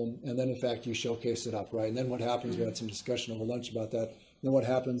problem, and then, in fact, you showcase it up, right? And then what happens, we had some discussion over lunch about that, then what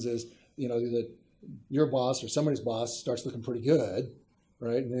happens is, your boss or somebody's boss starts looking pretty good,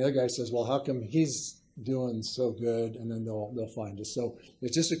 right? And the other guy says, well, how come he's doing so good? And then they'll find us. So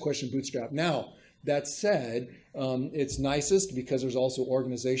it's just a question of bootstrap. Now, that said, it's nicest because there's also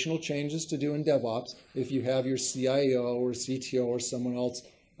organizational changes to do in DevOps. If you have your CIO or CTO or someone else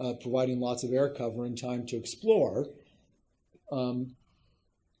providing lots of air cover and time to explore. And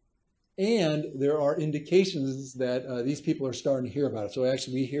there are indications that these people are starting to hear about it. So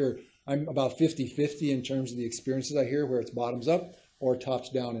actually I'm about 50-50 in terms of the experiences I hear where it's bottoms up or tops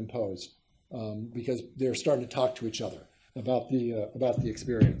down imposed because they're starting to talk to each other about the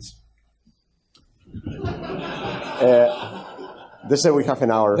experience. They say we have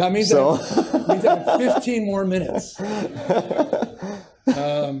an hour. That means, so. Means I have 15 more minutes.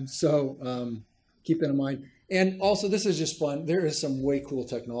 Keep that in mind. And also, this is just fun. There is some way cool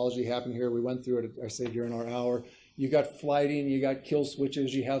technology happening here. We went through it, I say, during our hour. You got flighting, you got kill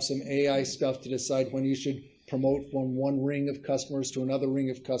switches, you have some AI stuff to decide when you should promote from one ring of customers to another ring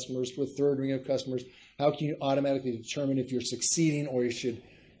of customers to a third ring of customers. How can you automatically determine if you're succeeding or you should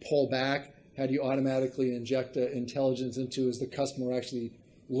pull back? How do you automatically inject intelligence into, is the customer actually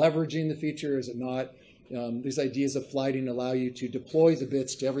leveraging the feature? Is it not? These ideas of flighting allow you to deploy the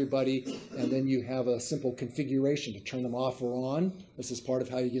bits to everybody, and then you have a simple configuration to turn them off or on. This is part of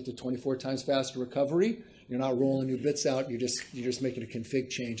how you get to 24 times faster recovery. You're not rolling new bits out. You're just making a config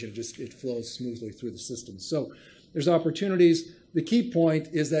change, and it flows smoothly through the system. So there's opportunities. The key point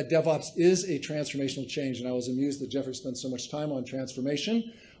is that DevOps is a transformational change, and I was amused that Jeffrey spent so much time on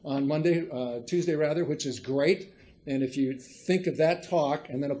transformation on Tuesday, which is great. And if you think of that talk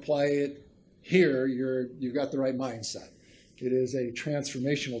and then apply it here, you've got the right mindset. It is a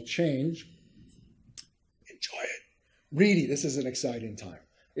transformational change. Enjoy it. Really, this is an exciting time.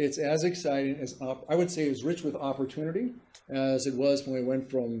 It's as exciting as, I would say, as rich with opportunity as it was when we went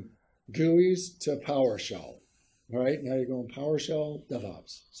from GUIs to PowerShell. All right, now you're going PowerShell,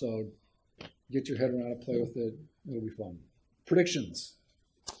 DevOps. So get your head around it, play with it. It'll be fun. Predictions.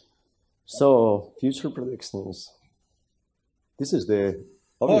 So, future predictions. This is the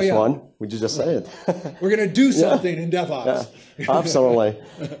obvious one. We just said it. We're going to do something in DevOps. Yeah, absolutely.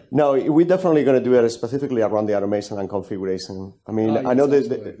 No, we're definitely going to do it specifically around the automation and configuration. I mean, I know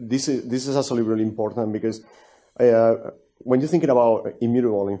that this is actually really important because when you're thinking about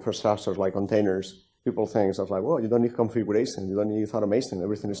immutable infrastructures like containers, people think it's like, well, you don't need configuration, you don't need automation,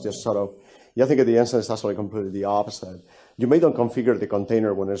 everything is just sort of, I think at the end it's actually completely the opposite. You may not configure the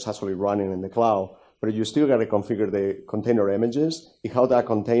container when it's actually running in the cloud, but you still got to configure the container images, how that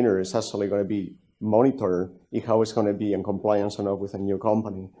container is actually going to be monitored, how it's going to be in compliance or not with a new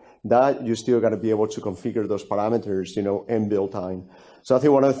company. That you still got to be able to configure those parameters, in build time. So I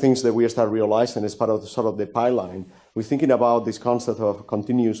think one of the things that we start realizing as part of sort of the pipeline, we're thinking about this concept of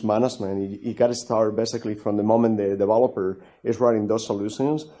continuous management. You got to start basically from the moment the developer is writing those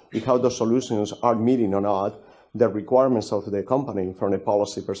solutions, how those solutions are meeting or not the requirements of the company from a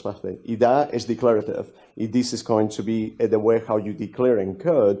policy perspective. If that is declarative, if this is going to be the way how you declare in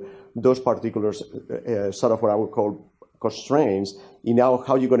code, those particulars, sort of what I would call constraints, you know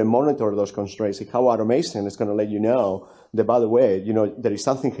how you're going to monitor those constraints, how automation is going to let you know that, by the way, you know, there is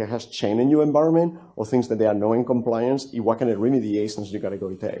something that has changed in your environment or things that they are not in compliance, what kind of remediations you got to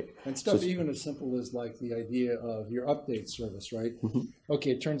go take. And stuff even as simple as like the idea of your update service, right?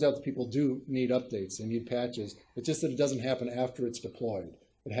 Okay, it turns out that people do need updates, they need patches. It's just that it doesn't happen after it's deployed.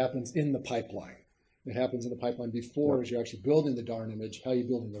 It happens in the pipeline. It happens in the pipeline before, as you're actually building the darn image. How are you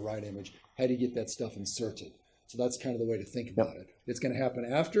building the right image? How do you get that stuff inserted? So that's kind of the way to think about it. It's going to happen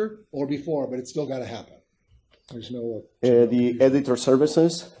after or before, but it's still got to happen. There's no the editor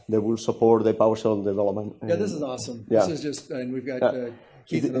services that will support the PowerShell development. Yeah, this is awesome. This is just, and we've got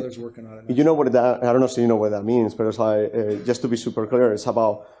Keith and others working on it. You know what that? I don't know if you know what that means, but it's like just to be super clear, it's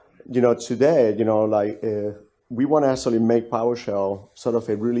about, you know, today, you know, like we want to actually make PowerShell sort of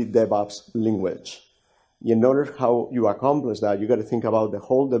a really DevOps language. In order how you accomplish that, you got to think about the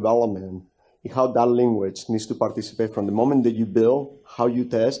whole development, how that language needs to participate from the moment that you build, how you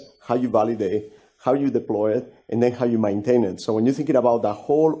test, how you validate, how you deploy it, and then how you maintain it. So when you're thinking about the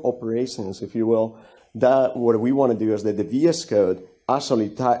whole operations, if you will, that what we want to do is that the VS Code actually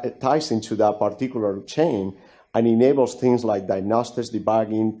ties into that particular chain and enables things like diagnostics,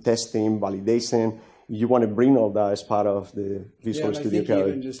 debugging, testing, validation. You want to bring all that as part of the Visual Studio Code.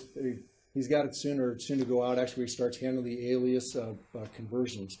 Even just, he's got it soon to go out. Actually, he starts handling the alias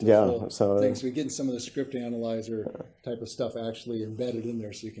conversions to full things. So we're getting some of the script analyzer type of stuff actually embedded in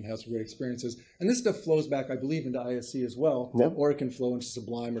there so you can have some great experiences. And this stuff flows back, I believe, into ISC as well, or it can flow into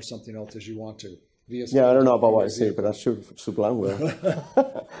Sublime or something else as you want to. Yeah, I don't know about ISC, but I'm sure Sublime will.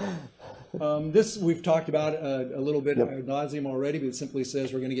 This we've talked about a little bit ad nauseum already, but it simply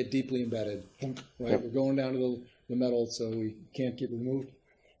says we're going to get deeply embedded. Right? We're going down to the metal so we can't get removed.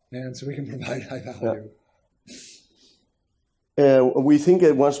 And so we can provide high value. We think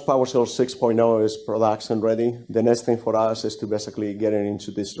that once PowerShell 6.0 is production ready, the next thing for us is to basically get it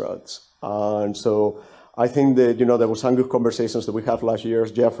into distros. And so I think that, you know, there were some good conversations that we had last year.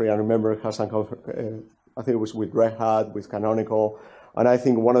 Jeffrey, I remember, had some, I think it was with Red Hat, with Canonical. And I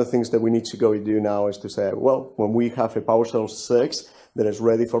think one of the things that we need to go do now is to say, well, when we have a PowerShell 6 that is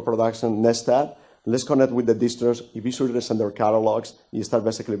ready for production, next step, let's connect with the distros. If you should send their catalogs, you start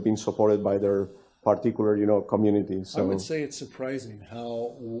basically being supported by their particular, you know, community. So I would say it's surprising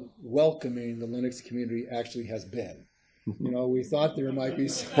how welcoming the Linux community actually has been. You know, we thought there might be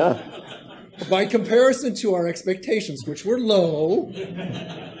some, by comparison to our expectations, which were low,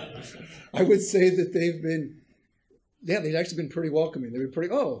 I would say that they've been, they've actually been pretty welcoming. They've been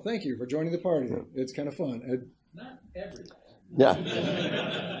pretty, oh, thank you for joining the party. It's kind of fun. Not every day.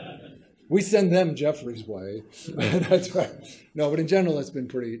 Yeah. We send them Jeffrey's way. That's right. No, but in general, it's been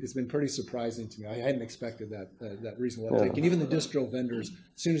pretty surprising to me. I hadn't expected that reasonable uptake. And even the distro vendors,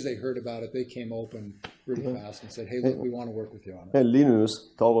 as soon as they heard about it, they came open really fast and said, "Hey, look, we want to work with you on it." And Linus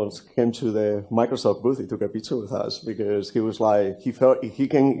Torvalds came to the Microsoft booth. He took a picture with us because he was like, he felt he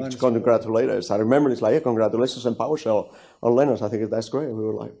can congratulate us. I remember it's like, "Hey, congratulations on PowerShell on Linux." I think that's great. We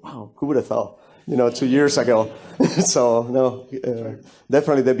were like, "Wow, who would have thought?" You know, 2 years ago. So, no,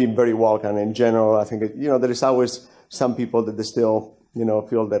 definitely they've been very welcome. In general, I think, you know, there is always some people that they still, you know,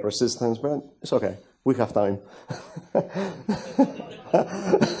 feel that resistance, but it's okay. We have time.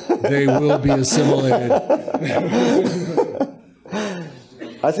 They will be assimilated.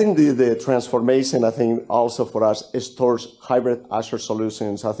 I think the transformation, I think, also for us is towards hybrid Azure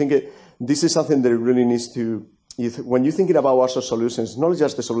solutions. I think this is something that really needs to, when you're thinking about Azure solutions, not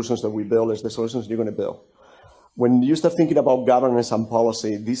just the solutions that we build, it's the solutions you're going to build. When you start thinking about governance and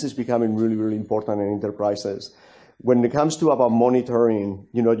policy, this is becoming really, really important in enterprises. When it comes to about monitoring,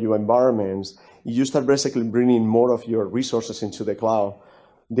 you know, your environments, you start basically bringing more of your resources into the cloud.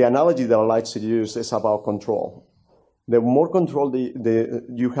 The analogy that I like to use is about control. The more control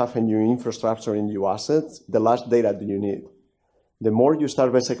you have in your infrastructure, in your assets, the less data do you need. The more you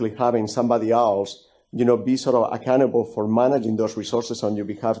start basically having somebody else, you know, be sort of accountable for managing those resources on your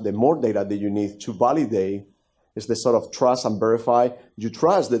behalf, the more data that you need to validate is the sort of trust and verify. You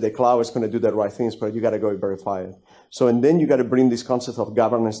trust that the cloud is going to do the right things, but you got to go verify it. So, and then you got to bring this concept of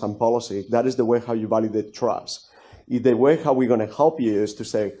governance and policy. That is the way how you validate trust. The way how we're going to help you is to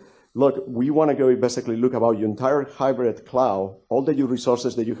say, look, we want to go basically look about your entire hybrid cloud, all the your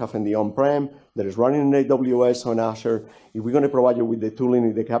resources that you have in the on-prem, that is running in AWS or in Azure. If we're going to provide you with the tooling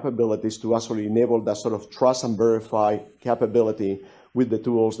and the capabilities to actually enable that sort of trust and verify capability with the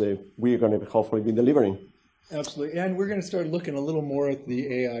tools that we're going to hopefully be delivering. Absolutely. And we're going to start looking a little more at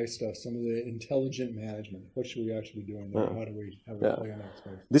the AI stuff, some of the intelligent management. What should we actually be doing there? How do we play in that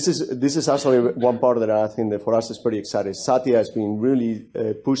space? This is actually one part that I think that for us is pretty exciting. Satya has been really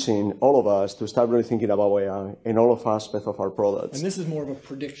pushing all of us to start really thinking about AI in all of aspects of our products. And this is more of a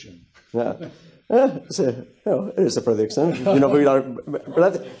prediction. Yeah. It is a prediction. We are,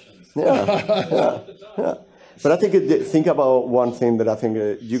 But I think think about one thing that I think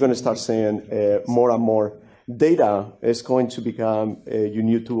you're going to start seeing more and more. Data is going to become your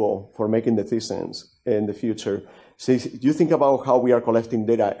new tool for making decisions in the future. So if you think about how we are collecting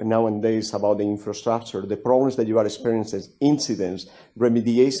data nowadays about the infrastructure, the problems that you are experiencing, incidents,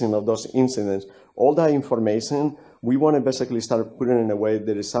 remediation of those incidents, all that information, we want to basically start putting it in a way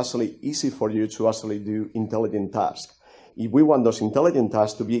that is actually easy for you to actually do intelligent tasks. If we want those intelligent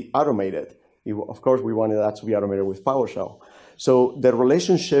tasks to be automated, of course, we wanted that to be automated with PowerShell. So the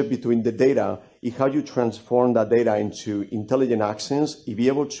relationship between the data is how you transform that data into intelligent actions, and be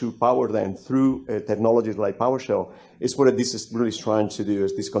able to power them through technologies like PowerShell is what this is really trying to do,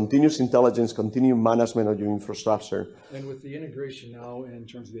 is this continuous intelligence, continuous management of your infrastructure. And with the integration now in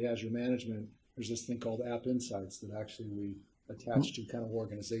terms of the Azure management, there's this thing called App Insights that actually we attach to kind of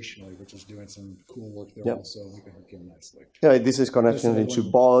organizationally, which is doing some cool work there also. We can hook in nicely. Yeah, this is connecting into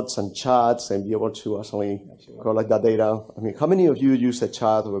bots and chats and be able to actually collect that data. I mean, how many of you use a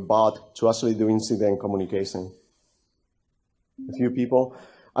chat or a bot to actually do incident communication? A few people.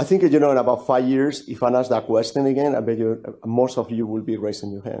 I think, in about 5 years, if I ask that question again, I bet you most of you will be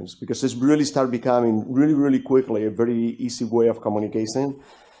raising your hands, because it's really start becoming really, really quickly a very easy way of communication.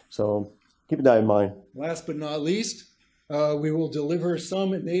 So keep that in mind. Last but not least, we will deliver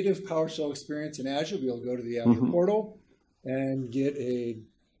some native PowerShell experience in Azure. We'll go to the Azure portal and get a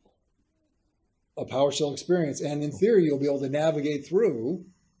PowerShell experience. And in theory, you'll be able to navigate through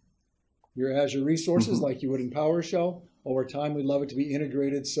your Azure resources like you would in PowerShell. Over time, we'd love it to be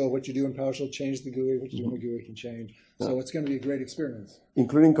integrated. So what you do in PowerShell, change the GUI. What you do in the GUI can change. So it's going to be a great experience.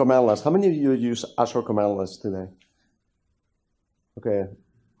 Including command lines. How many of you use Azure command lines today? Okay.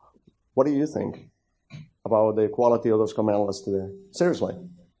 What do you think about the quality of those command lines today? Seriously.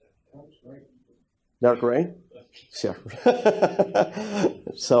 They're great? Sure.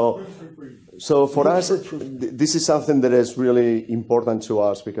 So for us, this is something that is really important to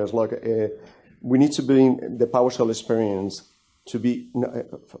us, because look, we need to bring the PowerShell experience to be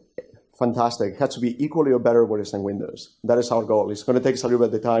fantastic. It has to be equally or better what is in Windows. That is our goal. It's going to take us a little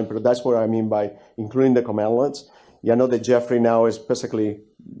bit of time, but that's what I mean by including the command lines. I know that Jeffrey now is basically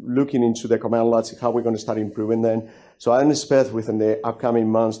looking into the command lines, how we're going to start improving them. So I expect within the upcoming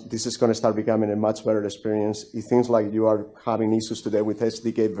months, this is going to start becoming a much better experience. Things like you are having issues today with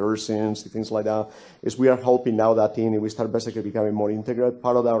SDK versions, things like that, is we are helping now that team, and we start basically becoming more integrated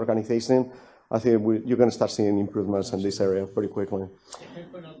part of the organization. I think you're going to start seeing improvements in this area pretty quickly.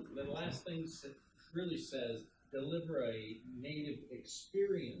 The last thing really says, deliver a native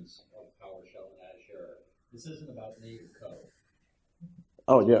experience of PowerShell in Azure. This isn't about native code.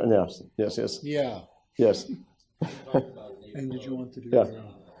 Oh, yeah, yes. Yeah. Yes. And did you want to do that?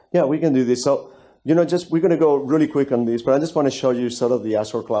 Yeah, we can do this. So, we're going to go really quick on this, but I just want to show you sort of the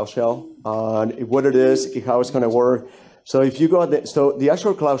Azure Cloud Shell, and what it is, how it's going to work. So if you go, the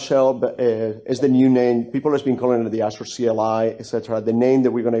Azure Cloud Shell is the new name. People have been calling it the Azure CLI, etc. The name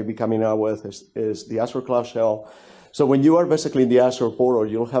that we're going to be coming out with is the Azure Cloud Shell. So when you are basically in the Azure portal,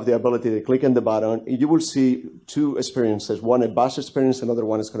 you'll have the ability to click on the button. You will see two experiences. One, a bash experience. Another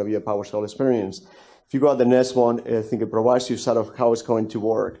one is going to be a PowerShell experience. If you go to the next one, I think it provides you sort of how it's going to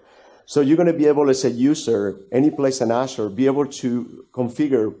work. So you're going to be able, as a user, any place in Azure, be able to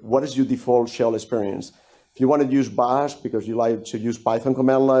configure what is your default shell experience. If you want to use bash because you like to use Python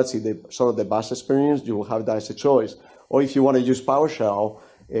command lines, sort of the bash experience, you will have that as a choice. Or if you want to use PowerShell,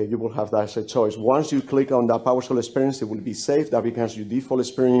 you will have that as a choice. Once you click on that PowerShell experience, it will be saved. That becomes your default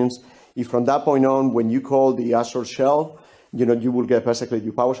experience. If from that point on, when you call the Azure shell, you will get basically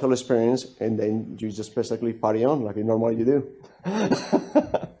your PowerShell experience, and then you just basically party on like you normally do.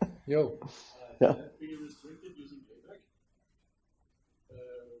 Yo. Yeah.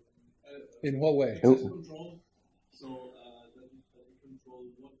 In what way? Control. So that you control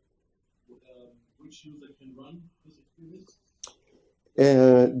which user can run this experience.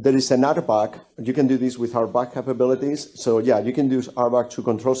 There is an RBAC. You can do this with RBAC capabilities. So yeah, you can use RBAC to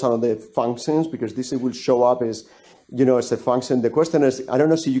control some of the functions, because this will show up as, as a function. The question is, I don't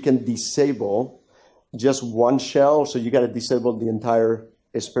know if you can disable just one shell, so you got to disable the entire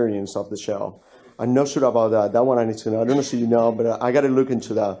experience of the shell. I'm not sure about that. That one I need to know. I don't know if you know, but I got to look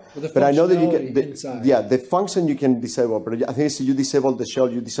into that. But I know that you can, the function you can disable, but I think if you disable the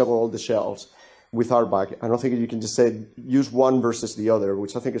shell, you disable all the shells. with RBAC. I don't think you can just say use one versus the other,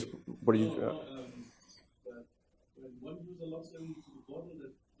 which I think is what you. When one user logs into the portal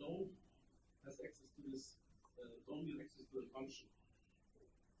that don't has access to this, don't get access to the function.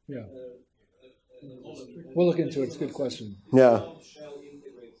 Yeah. We'll look into it. It's a good question. Yeah. Shell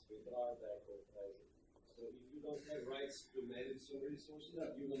integrates with RBAC or Azure. So if you don't have rights to manage some resources,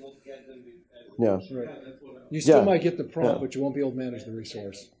 you will not get them with Azure. Yeah. Right. You still might get the prompt, but you won't be able to manage the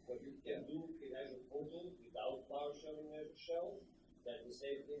resource. What you can do in Azure Portal without PowerShell in Azure Shell, that's the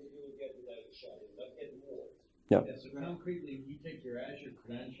same thing you will get with Azure Shell. You will not get more. Yeah. Yeah, so concretely, you take your Azure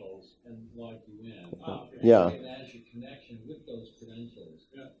credentials and log you in. Yeah. You get an Azure connection with those credentials.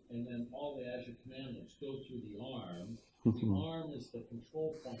 And then all the Azure commandlets go through the ARM. The ARM is the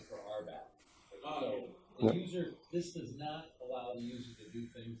control point for RBAC. So the user, this does not allow the user to do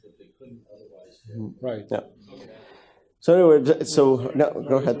things that they couldn't otherwise do. Right. Yeah. So anyway, so no,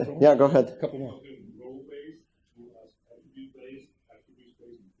 go ahead. Yeah, go ahead. A couple more. Role-based, attribute-based,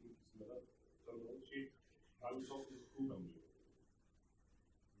 attribute-based, terminology. I was talking to group membership.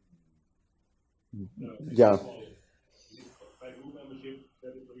 Yeah. By group membership,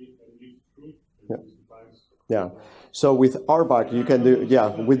 territory, and leave group. Yeah. So with RBAC, you can do,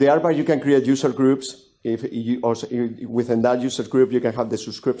 with the RBAC, you can create user groups. If you also, within that user group, you can have the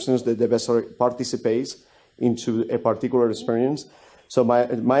subscriptions that the vessel participates into a particular experience. So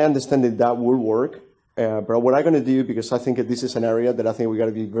my understanding that will work. But what I'm going to do, because I think this is an area that I think we got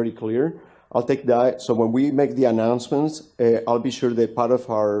to be very clear, I'll take that. So when we make the announcements, I'll be sure that part of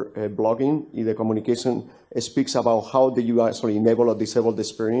our blogging, the communication, speaks about how do you actually enable or disable the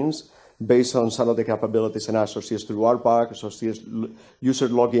experience based on some of the capabilities in Azure CS through RBAC, so CS user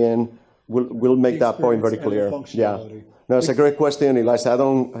login. We'll make that point very clear. Yeah. No, it's a great question, Eliza.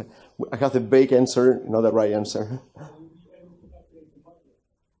 I have the vague answer, not the right answer.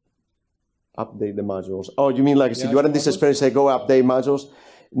 Update the modules. Oh, you mean like, so you are in this experience, say go update modules?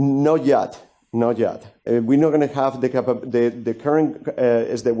 Not yet. Not yet. We're not going to have the current,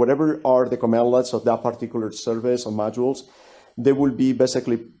 is that whatever are the commandlets of that particular service or modules, they will be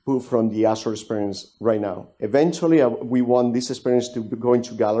basically pulled from the Azure experience right now. Eventually, we want this experience to go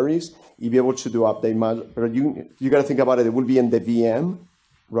into galleries, and be able to do update modules. But you got to think about it. It will be in the VM,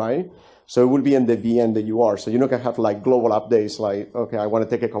 right? So it will be in the VM that you are. So you're not going to have like global updates like, okay, I want to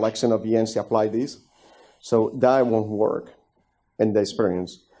take a collection of VMs to apply this. So that won't work in the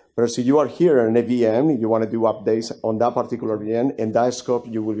experience. But so you are here in a VM, you want to do updates on that particular VM, in that scope,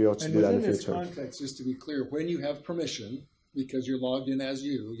 you will be able to do that in the future. And within this context, just to be clear, when you have permission, because you're logged in as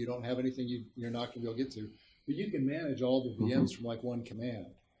you don't have anything you're not going to be able to get to, but you can manage all the VMs from like one command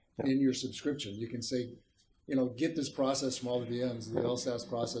in your subscription. You can say, get this process from all the VMs, the LSAS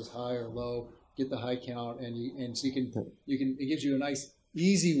process, high or low, get the high count, and so you can it gives you a nice,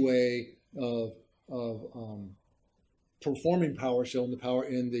 easy way of performing PowerShell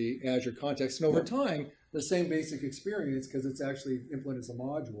in the Azure context. And over time, the same basic experience, because it's actually implemented as a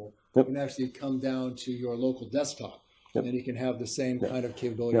module, can actually come down to your local desktop. And you can have the same kind of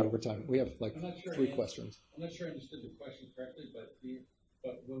capability over time. We have like 3 questions. I'm not sure I understood the question correctly,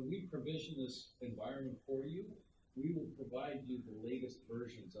 but when we provision this environment for you, we will provide you the latest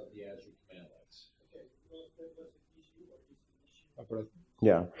versions of the Azure commandlets. Okay.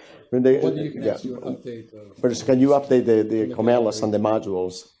 Yeah. Whether you can actually update. But can you update the commandlets and the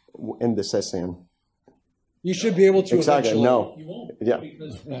modules in the session? You should be able to exactly. eventually. No. You won't,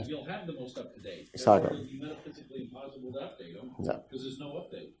 because you'll have the most up-to-date. Exactly. It'll be metaphysically impossible to update them because there's no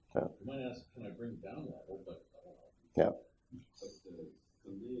update. Yeah. You might ask, can I bring it down level? But I don't know. Yeah.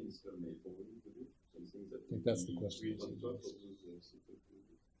 I think that's the question.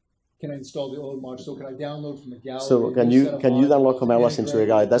 Can I install the old module? So can I download from the gallery? So can you download commandlets into the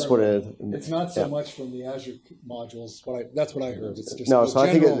guide? That's what it. It's not so much from the Azure modules. That's what I heard. It's just no. So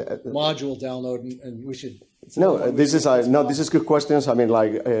I think module download, and we should. No, this is good questions. I mean,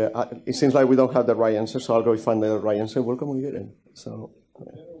 like it seems like we don't have the right answer, so I'll go find the right answer. We'll communicate it. So.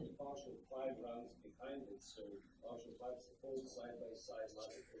 PowerShell 5 runs behind it, so PowerShell 5 supports side-by-side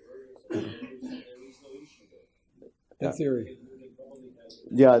logical versions, so there is no issue there. In theory.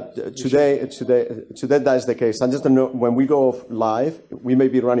 Yeah, today that is the case. I just don't know, when we go live, we may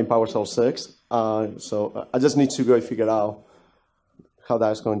be running PowerShell 6, so I just need to go figure out how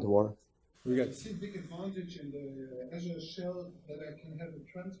that's going to work. We got. I see a big advantage in the Azure Shell that I can have a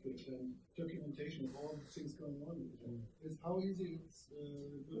transcript and documentation of all the things going on. It's how easy it's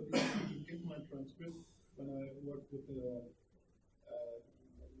going to be to get my transcript when I work with the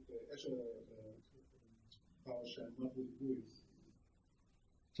Azure PowerShell, not with GUIs.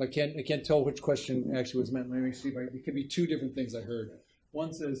 So I can't tell which question actually was meant. Let me see. It could be 2 different things I heard.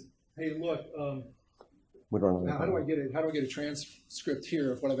 One says, hey, look, We don't know. now how do I get a transcript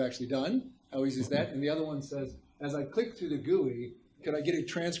here of what I've actually done? How easy is that? And the other one says, as I click through the GUI, could I get a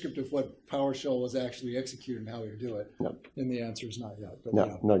transcript of what PowerShell was actually executed and how we do it? No. And the answer is not yet. But No,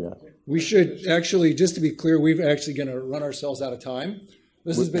 yeah. not yet. We should actually, just to be clear, we're actually going to run ourselves out of time.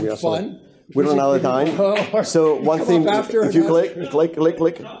 This has been We also- fun. We run out of time. So one thing, if you click. How do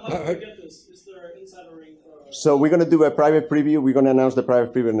we get this? Is there an insider ring? So we're going to do a private preview. We're going to announce the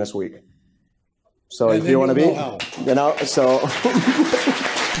private preview next week. So And if then you want to be, you'll know how. you know, so.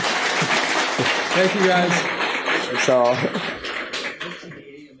 Thank you, guys. So.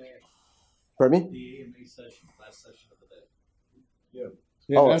 Pardon me? The AMA session, last session of the day.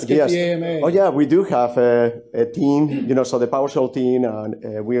 Yeah, let's get the AMA. Oh, yeah, we do have a team, you know, so the PowerShell team,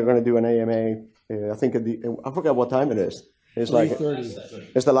 and we are going to do an AMA, I think, I forgot what time it is. It's like,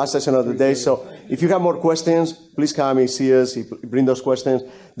 3:30. it's the last session of the day. So if you have more questions, please come and see us, bring those questions.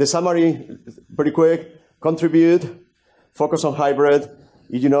 The summary, pretty quick, contribute, focus on hybrid,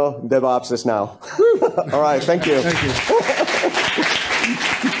 you know, DevOps is now. All right, thank you. Thank you.